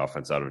getting the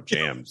offense out of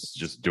jams,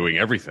 just doing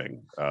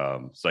everything.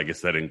 So I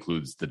guess that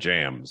includes the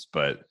jams.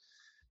 But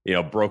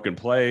broken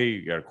play,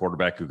 you got a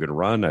quarterback who can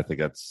run. I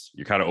think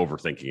you're kind of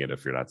overthinking it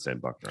if you're not saying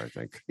Buckner. I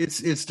think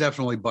it's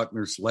definitely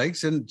Buckner's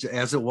legs, and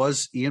as it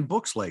was Ian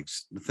Book's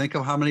legs. Think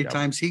of how many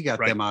times he got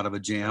them out of a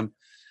jam.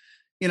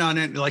 And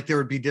then, like, there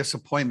would be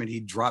disappointment.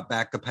 He'd drop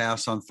back the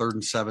pass on 3rd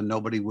and 7.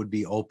 Nobody would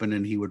be open,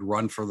 and he would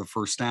run for the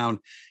first down.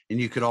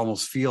 And you could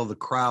almost feel the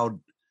crowd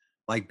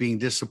like being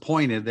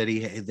disappointed that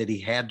he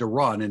had to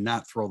run and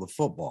not throw the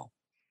football.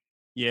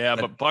 Yeah,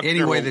 but Buckner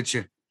anyway that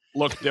you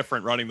look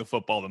different running the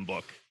football than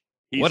Book.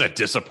 What a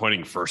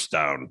disappointing first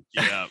down.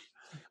 Yeah.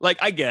 Like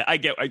I get,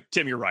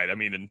 Tim, you're right. I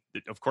mean, and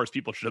of course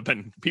people should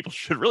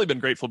have really been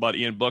grateful about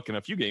Ian Book in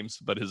a few games,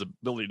 but his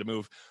ability to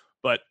move.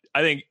 But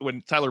I think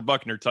when Tyler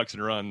Buckner tucks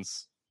and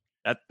runs,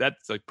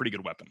 that's a pretty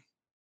good weapon.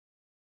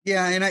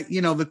 Yeah, and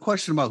the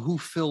question about who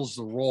fills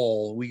the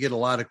role, we get a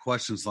lot of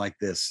questions like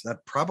this.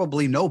 That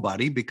probably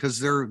nobody, because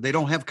they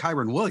don't have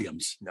Kyron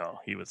Williams. No,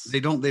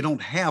 they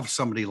don't have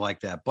somebody like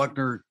that.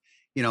 Buckner,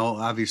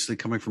 obviously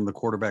coming from the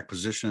quarterback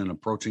position and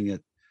approaching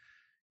it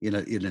in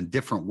a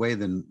different way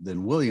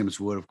than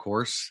Williams would, of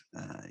course.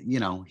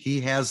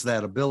 He has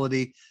that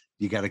ability.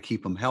 You got to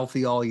keep him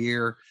healthy all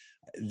year.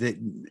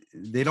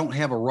 They don't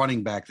have a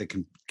running back that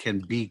can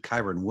be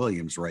Kyron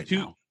Williams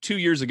now. 2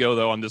 years ago,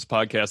 though, on this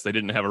podcast, they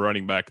didn't have a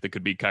running back that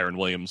could be Kyron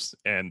Williams,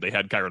 and they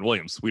had Kyron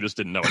Williams. We just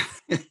didn't know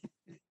it.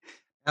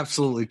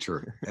 Absolutely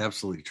true.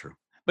 Absolutely true.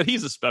 But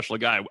he's a special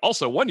guy.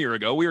 Also, 1 year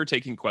ago, we were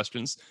taking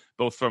questions,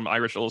 both from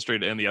Irish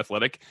Illustrated and The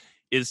Athletic.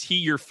 Is he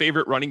your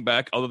favorite running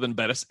back other than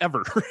Bettis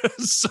ever?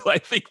 So I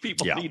think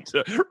people need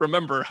to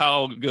remember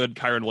how good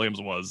Kyron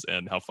Williams was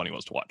and how fun he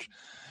was to watch.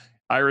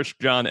 Irish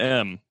John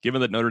M.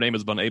 Given that Notre Dame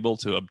has been unable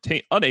to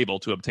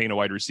obtain a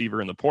wide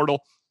receiver in the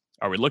portal,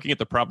 are we looking at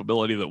the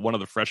probability that one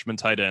of the freshman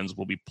tight ends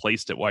will be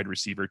placed at wide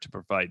receiver to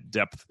provide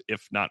depth,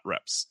 if not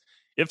reps?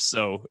 If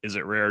so, is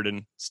it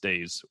Raridan,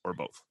 Stays, or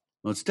both?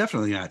 Well, it's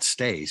definitely not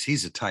Stays.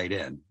 He's a tight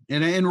end.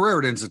 And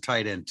Raridan's a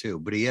tight end too,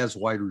 but he has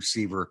wide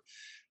receiver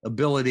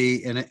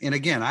ability. And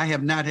again, I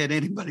have not had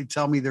anybody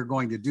tell me they're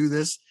going to do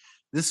this.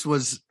 This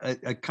was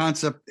a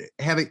concept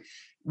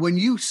when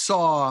you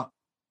saw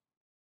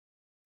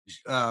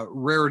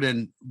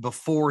Raridan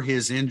before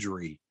his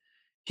injury,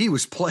 he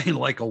was playing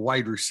like a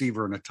wide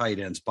receiver in a tight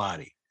end's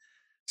body.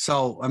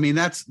 So, I mean,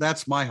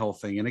 that's my whole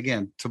thing. And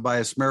again,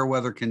 Tobias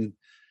Merriweather can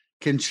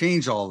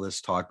change all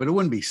this talk, but it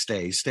wouldn't be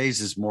Stays.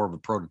 Stays is more of a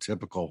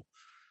prototypical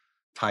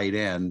tight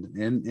end.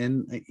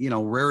 And you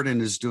know,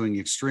 Raritan is doing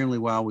extremely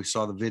well. We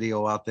saw the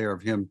video out there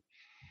of him.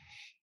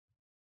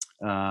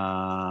 He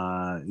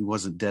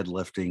wasn't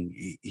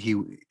deadlifting. He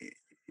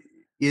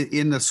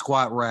in the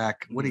squat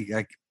rack. What do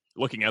you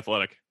looking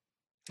athletic?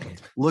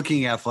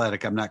 Looking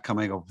athletic. I'm not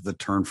coming up with the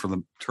term for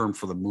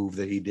the move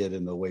that he did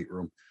in the weight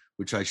room,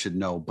 which I should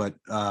know. But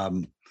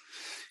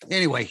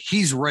anyway,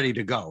 he's ready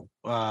to go.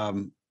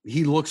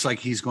 He looks like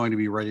he's going to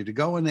be ready to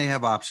go, and they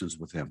have options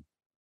with him.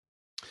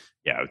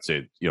 Yeah, I would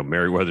say,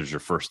 Merriweather's your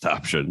first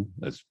option,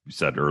 as you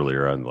said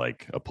earlier, on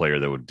like a player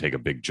that would take a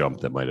big jump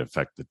that might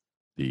affect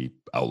the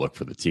outlook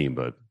for the team.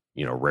 But,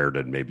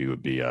 Raritan maybe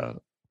would be an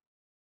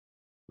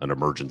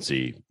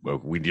emergency.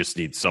 We just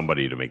need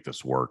somebody to make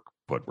this work.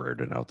 Put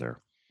Raritan out there.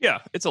 Yeah,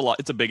 it's a lot.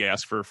 It's a big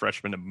ask for a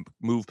freshman to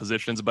move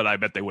positions, but I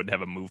bet they wouldn't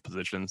have him move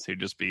positions.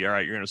 He'd just be, all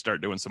right, you're going to start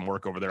doing some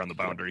work over there on the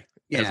boundary.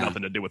 It has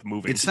nothing to do with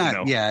moving. It's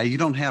not. You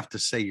don't have to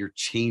say you're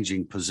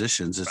changing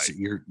positions. It's right.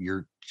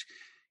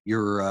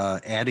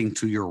 You're adding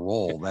to your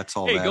role. That's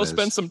all. Hey, that go is.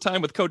 Spend some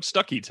time with Coach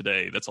Stuckey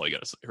today. That's all you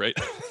got to say, right?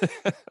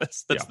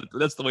 That's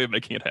the way of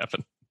making it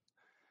happen.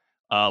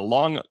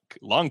 Long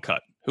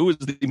cut. Who is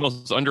the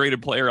most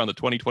underrated player on the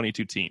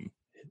 2022 team?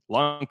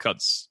 Long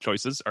cuts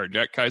choices are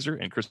Jack Kaiser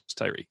and Chris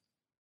Tyree.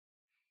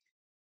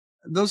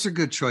 Those are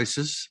good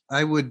choices.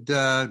 I would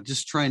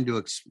just try and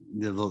do.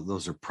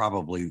 Those are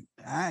probably.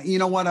 You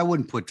know what? I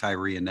wouldn't put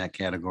Tyree in that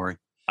category.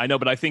 I know,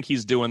 but I think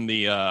he's doing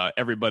the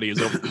everybody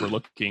is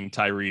overlooking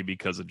Tyree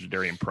because of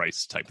Jadarian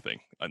Price type thing.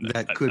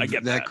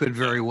 That could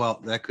very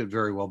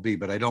well be.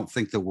 But I don't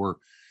think we're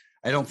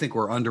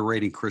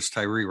underrating Chris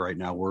Tyree right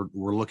now.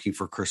 We're looking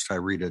for Chris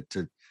Tyree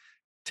to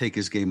take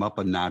his game up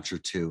a notch or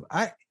two.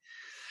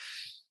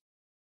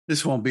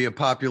 This won't be a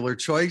popular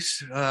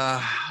choice,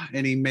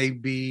 and he may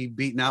be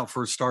beaten out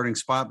for a starting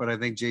spot, but I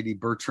think J.D.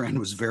 Bertrand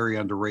was very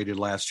underrated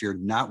last year,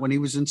 not when he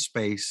was in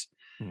space,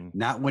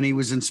 not when he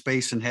was in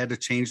space and had to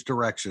change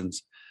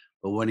directions,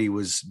 but when he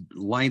was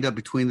lined up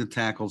between the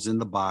tackles in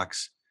the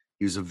box,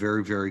 he was a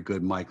very, very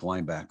good Mike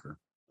linebacker.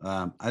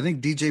 I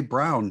think DJ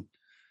Brown,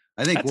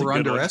 we're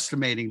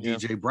underestimating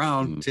DJ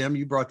Brown. Tim,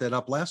 you brought that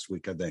up last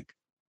week, I think.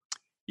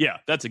 Yeah,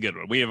 that's a good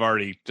one. We have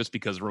already, just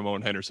because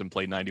Ramon Henderson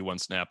played 91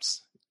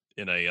 snaps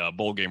in a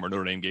bowl game where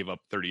Notre Dame gave up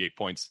 38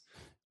 points,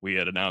 we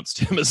had announced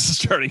him as a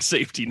starting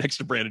safety next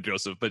to Brandon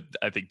Joseph. But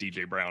I think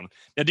DJ Brown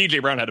had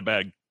DJ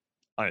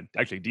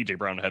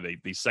Brown had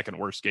the second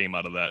worst game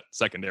out of that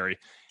secondary.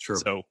 Sure.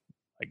 So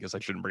I guess I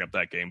shouldn't bring up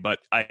that game, but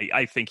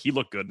I think he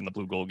looked good in the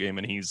blue gold game,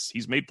 and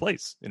he's made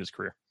plays in his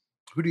career.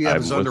 Who do you have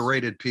as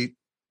underrated, Pete?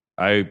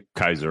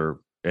 Kaiser.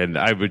 And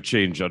I would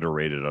change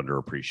underrated,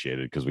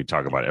 underappreciated, because we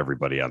talk about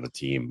everybody on the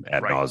team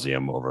ad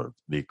nauseum over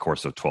the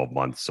course of 12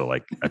 months. So, I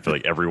feel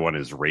like everyone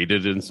is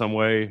rated in some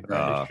way.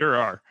 Right. Sure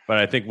are. But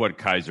I think what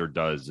Kaiser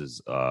does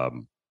is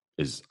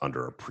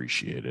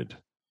underappreciated.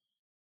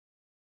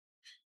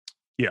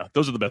 Yeah,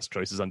 those are the best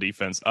choices on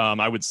defense.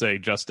 I would say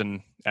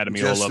Justin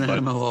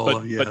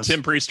Adamiola, but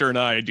Tim Priester and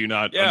I do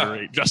not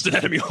underrate Justin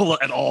Adamiola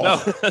at all. No,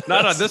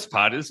 not on this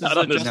pod. This is not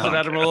on the Justin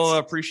Adamiola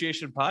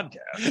Appreciation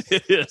Podcast.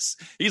 It is.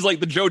 He's like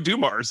the Joe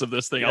Dumars of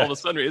this thing. Yeah. All of a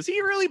sudden, is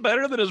he really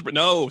better than his?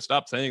 No,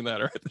 stop saying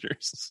that. All right,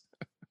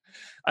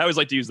 I always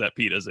like to use that,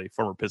 Pete, as a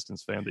former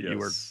Pistons fan that you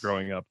were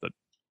growing up. That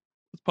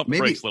let's pump the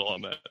brakes a little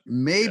on that.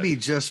 Maybe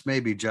Josh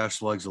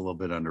Lugg's a little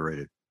bit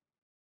underrated.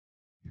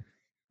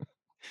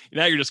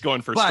 Now you're just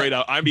going for straight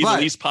out. I'm the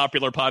least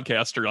popular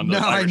podcaster on the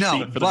day.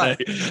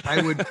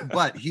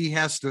 But he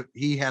has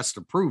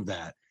to prove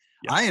that.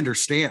 Yeah. I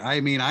understand. I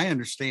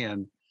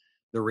understand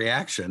the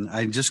reaction.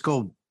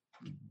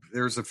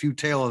 There's a few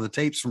tail of the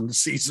tapes from the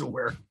season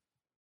where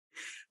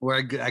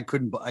I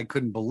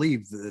couldn't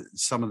believe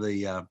some of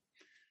the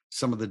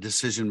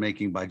decision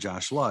making by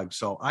Josh Lugg.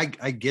 So I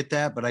get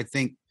that, but I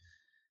think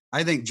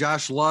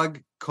Josh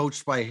Lugg,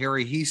 coached by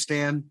Harry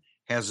Hiestand,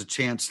 has a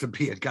chance to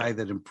be a guy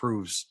that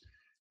improves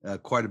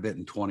quite a bit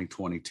in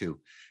 2022.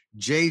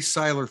 Jay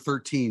Seiler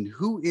 13,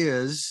 who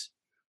is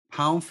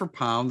pound for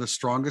pound the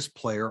strongest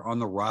player on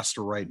the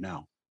roster right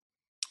now?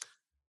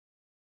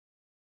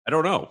 I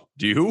don't know.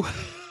 Do you?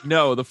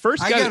 No, the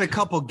first guy. I got a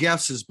couple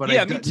guesses, but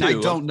I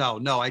don't know.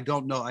 No, I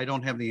don't know. I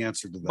don't have the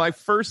answer to that. My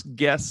first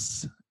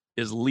guess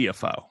is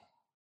Liufau.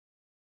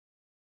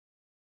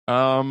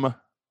 I'm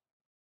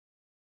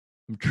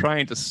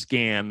trying to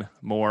scan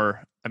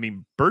more. I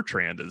mean,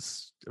 Bertrand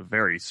is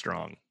very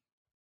strong.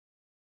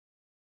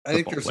 I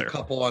think there's a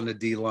couple on the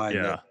D line.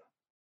 Yeah.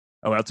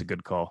 That's a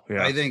good call.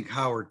 Yeah. I think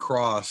Howard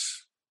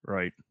Cross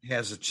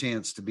has a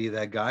chance to be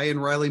that guy,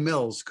 and Riley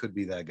Mills could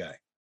be that guy.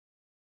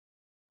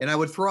 And I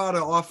would throw out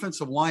an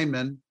offensive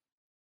lineman.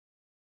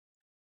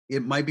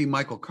 It might be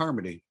Michael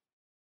Carmody.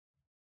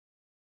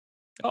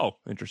 Oh,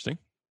 interesting.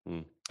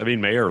 I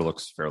mean, Mayer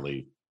looks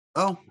fairly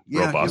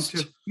robust.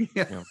 Him too.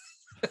 Yeah.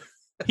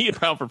 he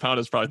pound for pound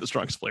is probably the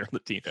strongest player on the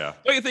team. Yeah.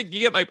 Don't you think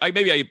you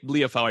get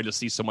Leaf, how I just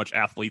see so much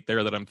athlete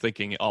there that I'm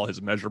thinking all his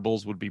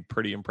measurables would be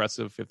pretty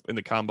impressive in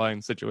the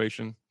combine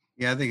situation?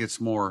 Yeah, I think it's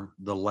more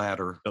the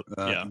latter,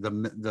 yeah.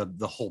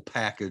 the whole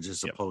package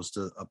as opposed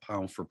to a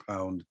pound for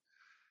pound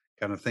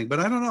kind of thing. But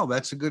I don't know.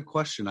 That's a good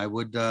question. I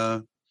would.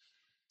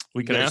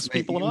 We can ask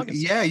people in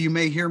August. Yeah, you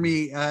may hear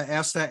me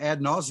ask that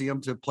ad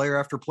nauseum to player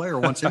after player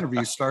once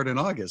interviews start in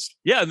August.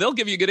 Yeah, and they'll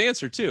give you a good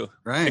answer too.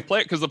 Right.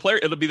 Because the player,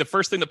 it'll be the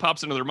first thing that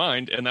pops into their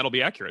mind, and that'll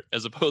be accurate,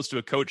 as opposed to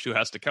a coach who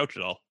has to couch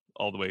it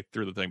all the way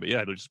through the thing. But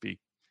yeah, it'll just be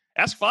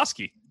ask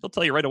Foskey. He'll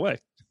tell you right away.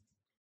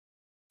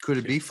 Could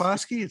it be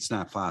Foskey? It's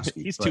not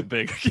Foskey. He's too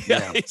big.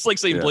 Yeah, it's like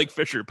saying Blake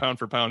Fisher, pound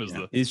for pound, is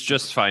He's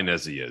just fine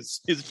as he is.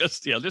 He's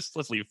just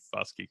let's leave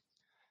Foskey.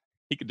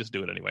 He could just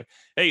do it anyway.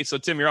 Hey, so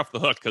Tim, you're off the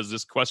hook because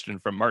this question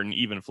from Martin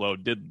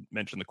Evenflow did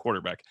mention the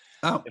quarterback.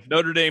 Oh. If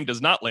Notre Dame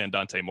does not land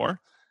Dante Moore,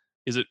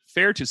 is it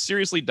fair to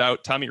seriously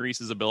doubt Tommy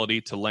Rees's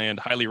ability to land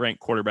highly ranked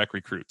quarterback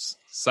recruits?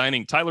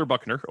 Signing Tyler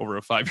Buchner over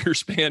a 5-year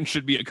span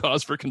should be a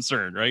cause for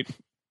concern, right?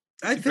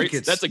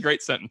 That's a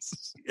great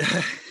sentence.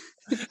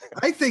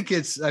 I think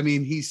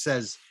he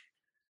says,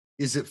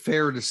 is it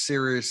fair to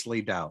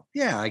seriously doubt?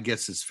 Yeah, I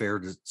guess it's fair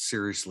to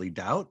seriously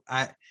doubt.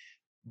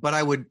 But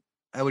I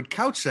would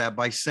couch that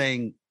by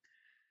saying,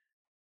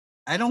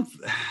 I'm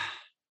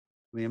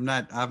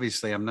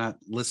not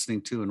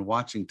listening to and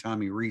watching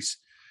Tommy Rees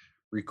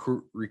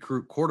recruit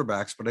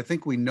quarterbacks, but I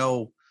think we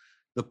know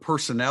the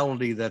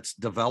personality that's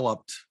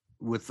developed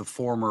with the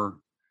former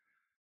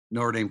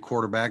Notre Dame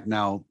quarterback,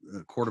 now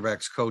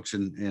quarterbacks coach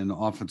and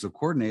offensive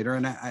coordinator.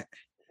 And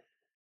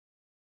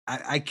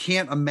I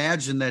can't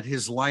imagine that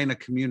his line of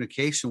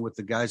communication with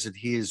the guys that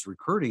he is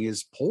recruiting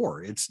is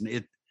poor.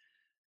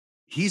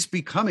 He's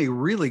become a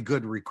really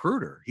good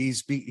recruiter.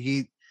 His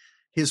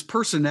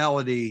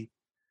personality,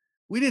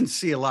 we didn't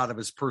see a lot of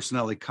his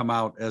personality come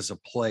out as a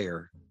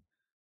player,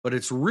 but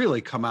it's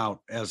really come out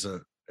as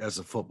a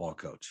football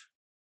coach.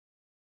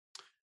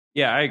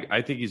 Yeah,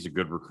 I think he's a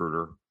good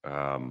recruiter.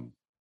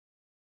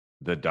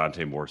 The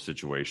Dante Moore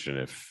situation,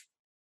 if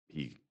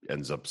he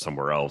ends up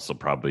somewhere else, he'll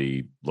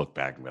probably look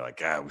back and be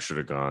like, we should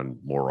have gone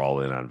more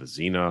all in on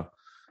Vizina.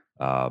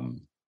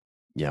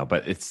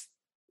 But it's,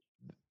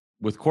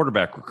 with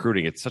quarterback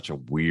recruiting, it's such a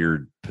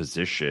weird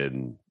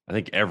position. I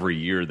think every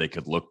year they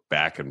could look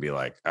back and be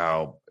like,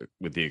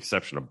 with the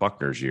exception of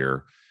Buckner's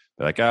year,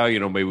 they're like,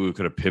 maybe we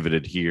could have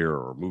pivoted here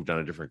or moved on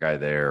a different guy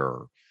there.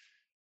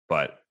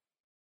 But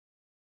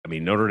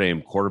Notre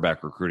Dame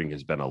quarterback recruiting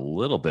has been a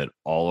little bit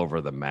all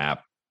over the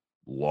map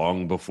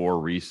long before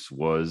Rees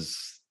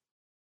was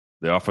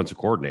the offensive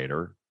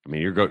coordinator.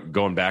 You're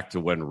going back to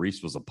when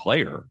Rees was a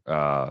player.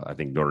 I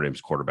think Notre Dame's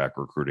quarterback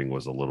recruiting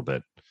was a little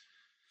bit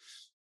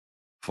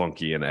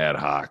funky and ad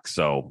hoc.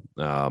 So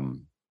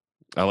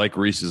I like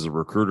Rees as a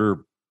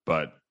recruiter,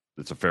 but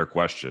it's a fair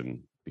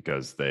question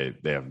because they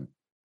have,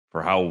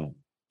 for how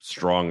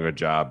strong a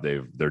job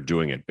they're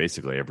doing it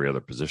basically every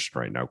other position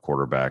right now.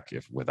 Quarterback,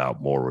 if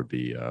without Moore, would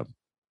be a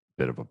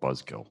bit of a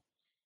buzzkill.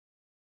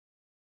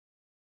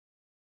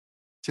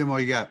 Tim,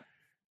 what you got?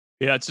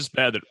 Yeah, it's just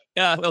bad that.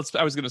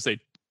 I was going to say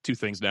two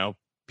things now.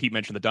 Pete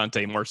mentioned the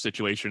Dante Moore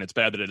situation. It's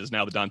bad that it is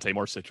now the Dante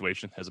Moore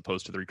situation as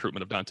opposed to the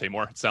recruitment of Dante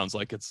Moore. It sounds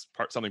like it's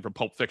something from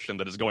Pulp Fiction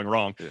that is going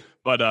wrong. Yeah.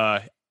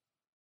 But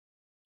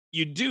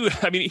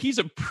he's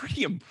a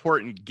pretty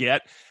important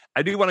get.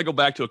 I do want to go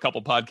back to a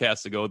couple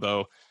podcasts ago,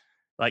 though.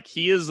 Like,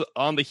 he is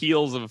on the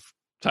heels of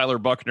Tyler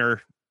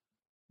Buchner.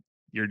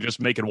 You're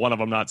just making one of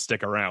them not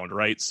stick around,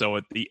 right? So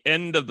at the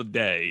end of the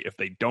day, if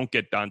they don't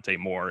get Dante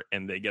Moore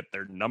and they get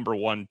their number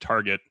one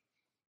target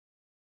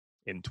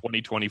in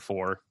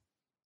 2024,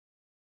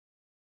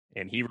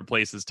 and he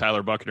replaces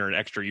Tyler Buchner an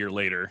extra year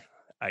later,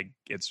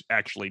 it's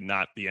actually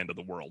not the end of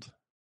the world.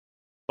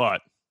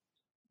 But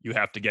you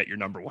have to get your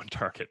number one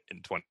target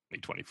in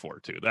 2024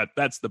 too.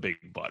 That's the big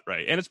but,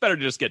 right? And it's better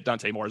to just get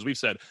Dante Moore. As we've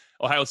said,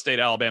 Ohio State,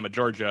 Alabama,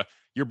 Georgia,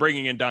 you're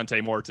bringing in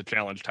Dante Moore to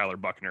challenge Tyler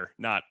Buchner,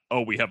 not,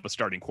 we have a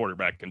starting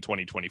quarterback in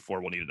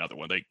 2024, we'll need another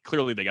one. They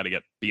got to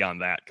get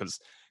beyond that, because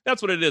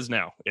that's what it is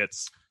now.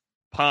 It's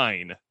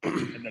Pine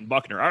and then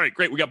Buchner. All right,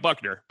 great, we got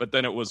Buchner, but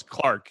then it was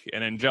Clark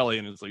and Angeli,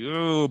 and it's like,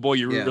 oh boy,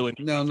 you really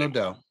need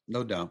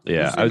no doubt.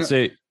 Yeah, I would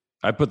say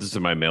I put this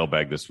in my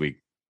mailbag this week.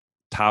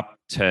 Top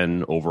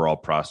 10 overall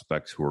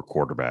prospects who are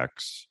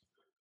quarterbacks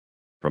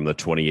from the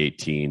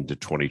 2018 to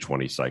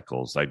 2020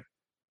 cycles. I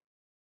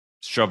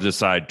shoved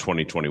aside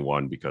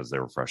 2021 because they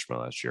were freshmen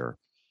last year.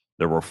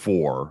 There were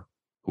 4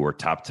 who were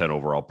top 10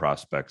 overall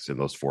prospects in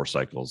those 4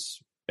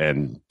 cycles,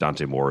 and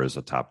Dante Moore is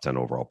a top 10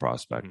 overall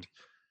prospect. Mm-hmm.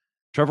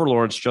 Trevor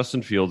Lawrence,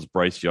 Justin Fields,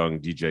 Bryce Young,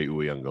 DJ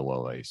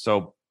Uiagalelei.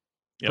 So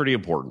pretty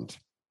important.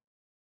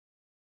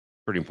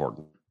 Pretty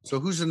important. So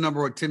who's the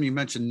number one? Tim, you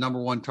mentioned number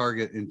one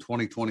target in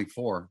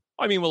 2024.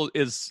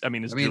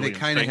 They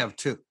kind of have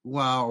 2.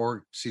 Well,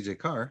 or CJ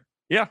Carr.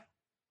 Yeah.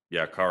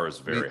 Yeah, Carr is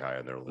very high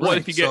on their list. Well,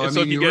 if you get,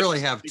 you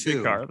really have CJ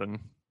 2. Carr, then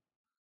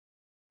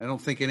I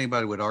don't think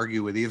anybody would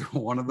argue with either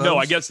one of those. No,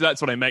 I guess that's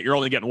what I meant. You're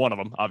only getting one of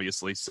them,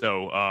 obviously.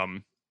 So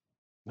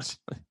let's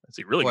Is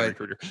he really a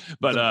recruiter?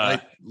 But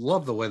I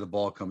love the way the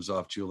ball comes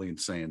off Julian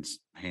Sands'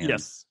 hand.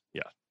 Yes,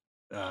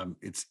 yeah.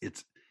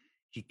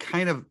 He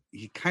kind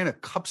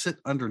of cups it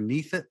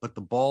underneath it, but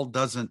the ball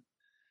doesn't.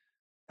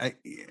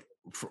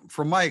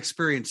 From my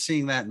experience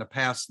seeing that in the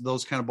past,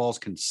 those kind of balls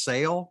can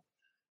sail.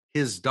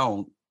 His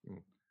don't,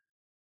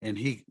 and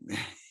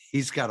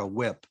he's got a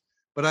whip.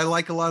 But I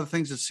like a lot of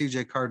things that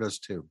CJ Carr does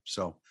too.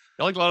 So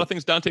I like a lot of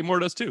things Dante Moore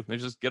does too. They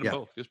just get them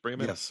both. Just bring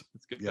them in. Yes.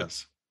 It's good.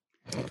 Yes.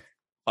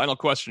 Final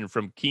question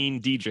from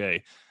Keen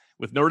DJ.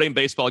 With Notre Dame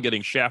baseball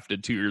getting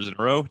shafted 2 years in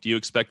a row, do you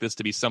expect this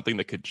to be something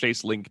that could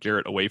chase Link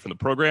Jarrett away from the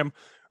program?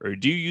 Or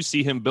do you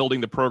see him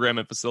building the program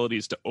and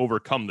facilities to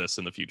overcome this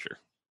in the future?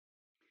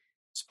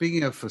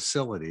 Speaking of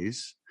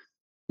facilities,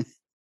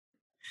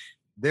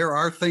 there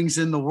are things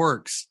in the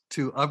works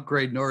to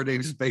upgrade Notre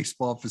Dame's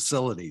baseball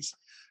facilities.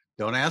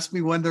 Don't ask me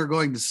when they're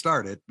going to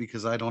start it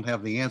because I don't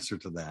have the answer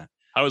to that.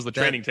 How is the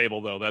training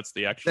table, though? That's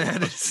the actual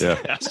question.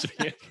 Yeah. Has to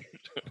be.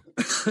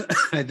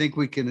 I think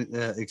we can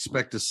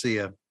expect to see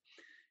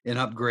an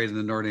upgrade in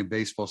the Notre Dame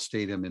baseball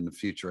stadium in the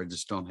future. I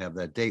just don't have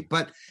that date.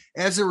 But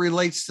as it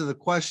relates to the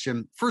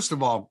question, first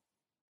of all,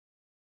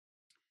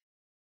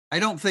 I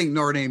don't think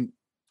Notre Dame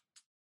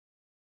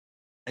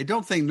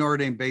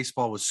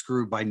baseball was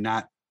screwed by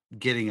not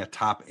getting a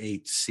top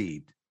 8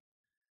 seed.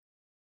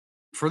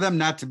 For them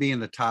not to be in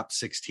the top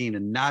 16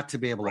 and not to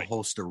be able to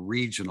host a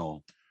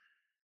regional,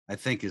 I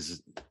think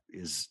is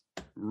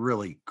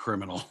really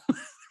criminal.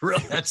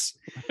 Really, that's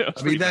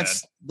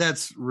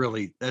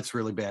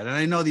really bad. And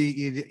I know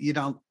you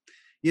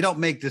don't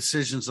make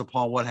decisions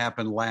upon what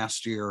happened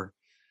last year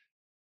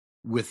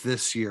with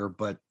this year,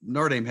 but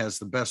Notre Dame has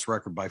the best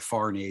record by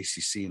far in the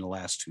ACC in the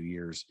last 2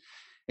 years,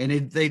 and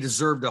they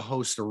deserve to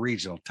host a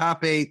regional.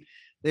 Top 8,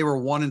 they were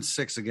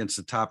 1-6 against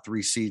the top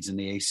 3 seeds in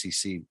the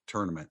ACC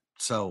tournament.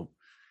 So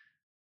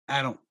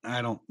I don't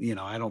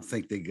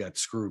think they got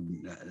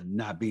screwed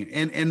not being.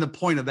 And the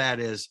point of that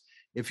is,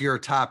 if you're a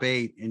top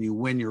 8 and you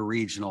win your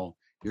regional,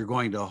 you're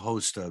going to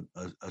host a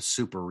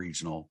super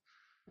regional,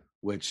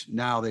 which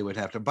now they would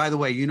have to. By the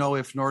way,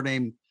 if Notre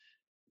Dame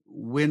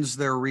wins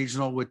their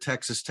regional with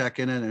Texas Tech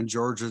in it and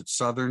Georgia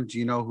Southern, do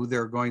you know who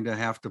they're going to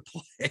have to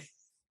play?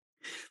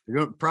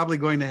 They're probably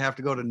going to have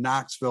to go to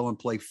Knoxville and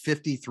play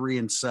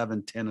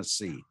 53-7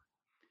 Tennessee.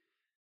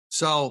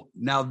 So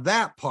now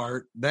that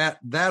part, that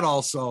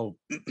also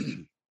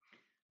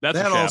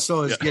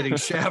also is getting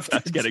shafted.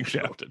 That's getting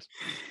shafted.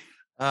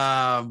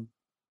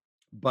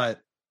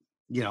 But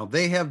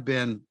they have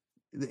been,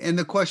 and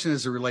the question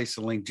as it relates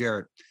to Link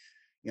Jarrett,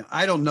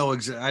 I don't know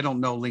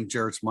Link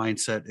Jarrett's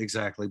mindset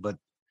exactly, but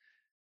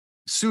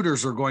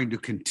suitors are going to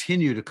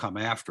continue to come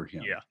after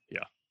him. Yeah.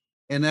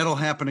 And that'll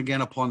happen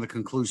again upon the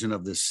conclusion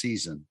of this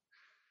season.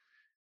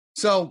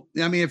 So,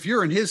 I mean, if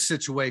you're in his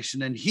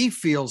situation and he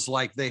feels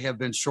like they have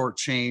been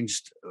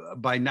shortchanged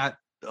by not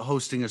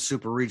hosting a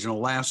super regional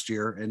last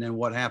year, and then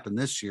what happened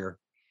this year,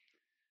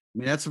 I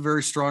mean, that's a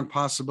very strong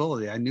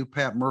possibility. I knew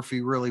Pat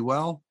Murphy really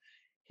well.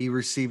 He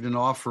received an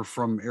offer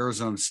from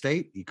Arizona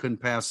State. He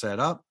couldn't pass that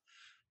up.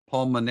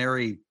 Paul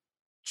Mainieri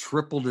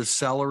tripled his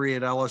salary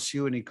at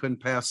LSU, and he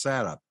couldn't pass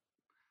that up.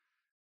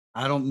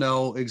 I don't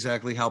know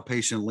exactly how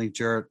patient Link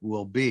Jarrett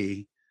will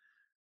be,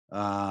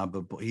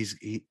 but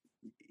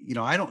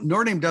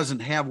Notre Dame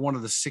doesn't have one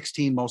of the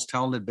 16 most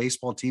talented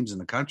baseball teams in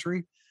the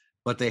country,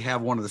 but they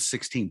have one of the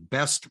 16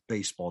 best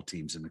baseball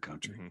teams in the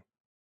country.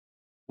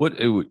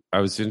 Mm-hmm. I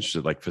was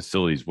interested, like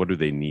facilities, what do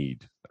they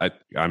need? I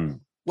don't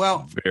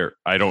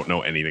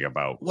know anything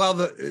about. Well,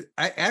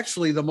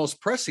 the most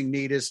pressing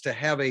need is to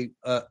have a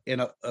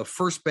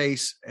first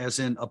base, as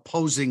in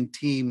opposing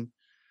team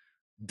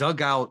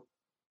dugout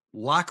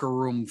locker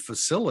room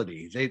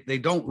facility. They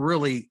don't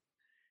really.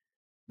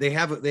 They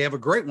have a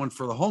great one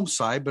for the home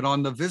side, but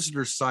on the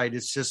visitor side,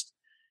 it's just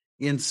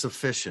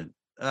insufficient.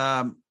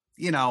 I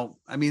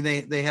mean,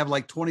 they have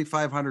like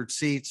 2,500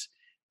 seats.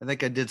 I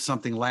think I did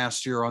something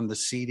last year on the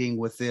seating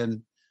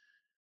within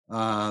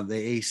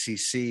the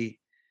ACC.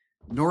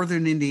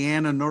 Northern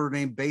Indiana, Notre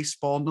Dame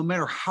baseball, no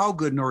matter how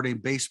good Notre Dame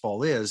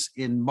baseball is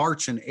in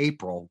March and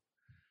April,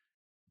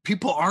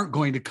 people aren't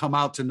going to come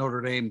out to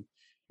Notre Dame.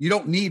 You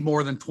don't need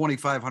more than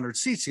 2,500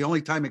 seats. The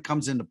only time it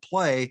comes into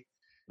play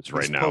is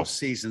right now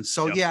postseason.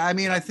 So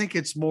I think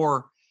it's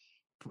more,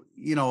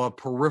 a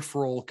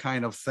peripheral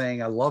kind of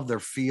thing. I love their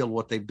field,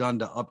 what they've done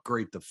to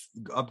upgrade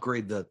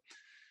the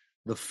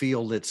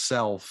field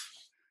itself.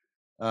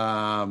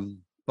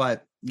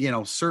 But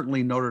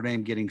certainly Notre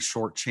Dame getting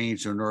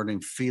shortchanged or Notre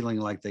Dame feeling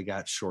like they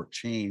got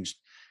shortchanged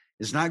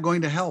is not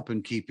going to help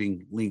in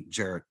keeping Link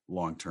Jarrett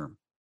long term.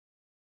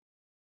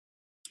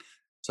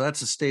 So that's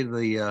the state of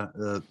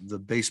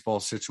the baseball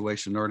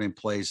situation. Notre Dame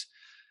plays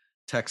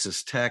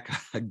Texas Tech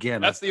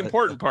again. That's the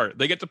important part.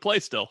 They get to play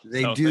still.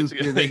 They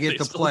get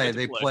to play.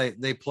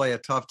 They play a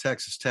tough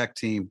Texas Tech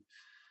team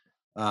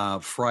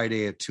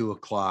Friday at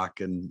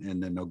 2:00,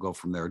 and then they'll go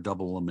from there.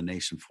 Double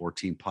elimination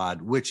 14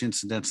 pod, which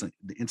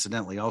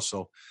incidentally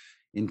also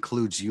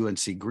includes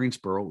UNC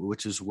Greensboro,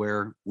 which is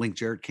where Link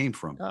Jarrett came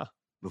from.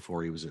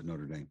 before he was at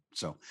Notre Dame.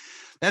 So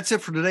that's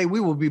it for today. We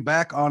will be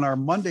back on our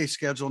Monday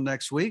schedule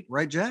next week,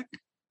 right, Jack?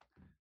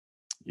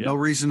 Yep. No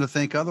reason to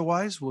think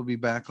otherwise. We'll be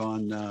back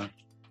on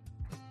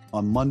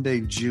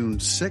Monday, June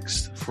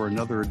 6th for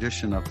another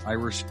edition of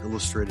Irish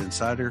Illustrated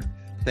Insider.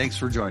 Thanks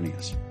for joining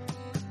us.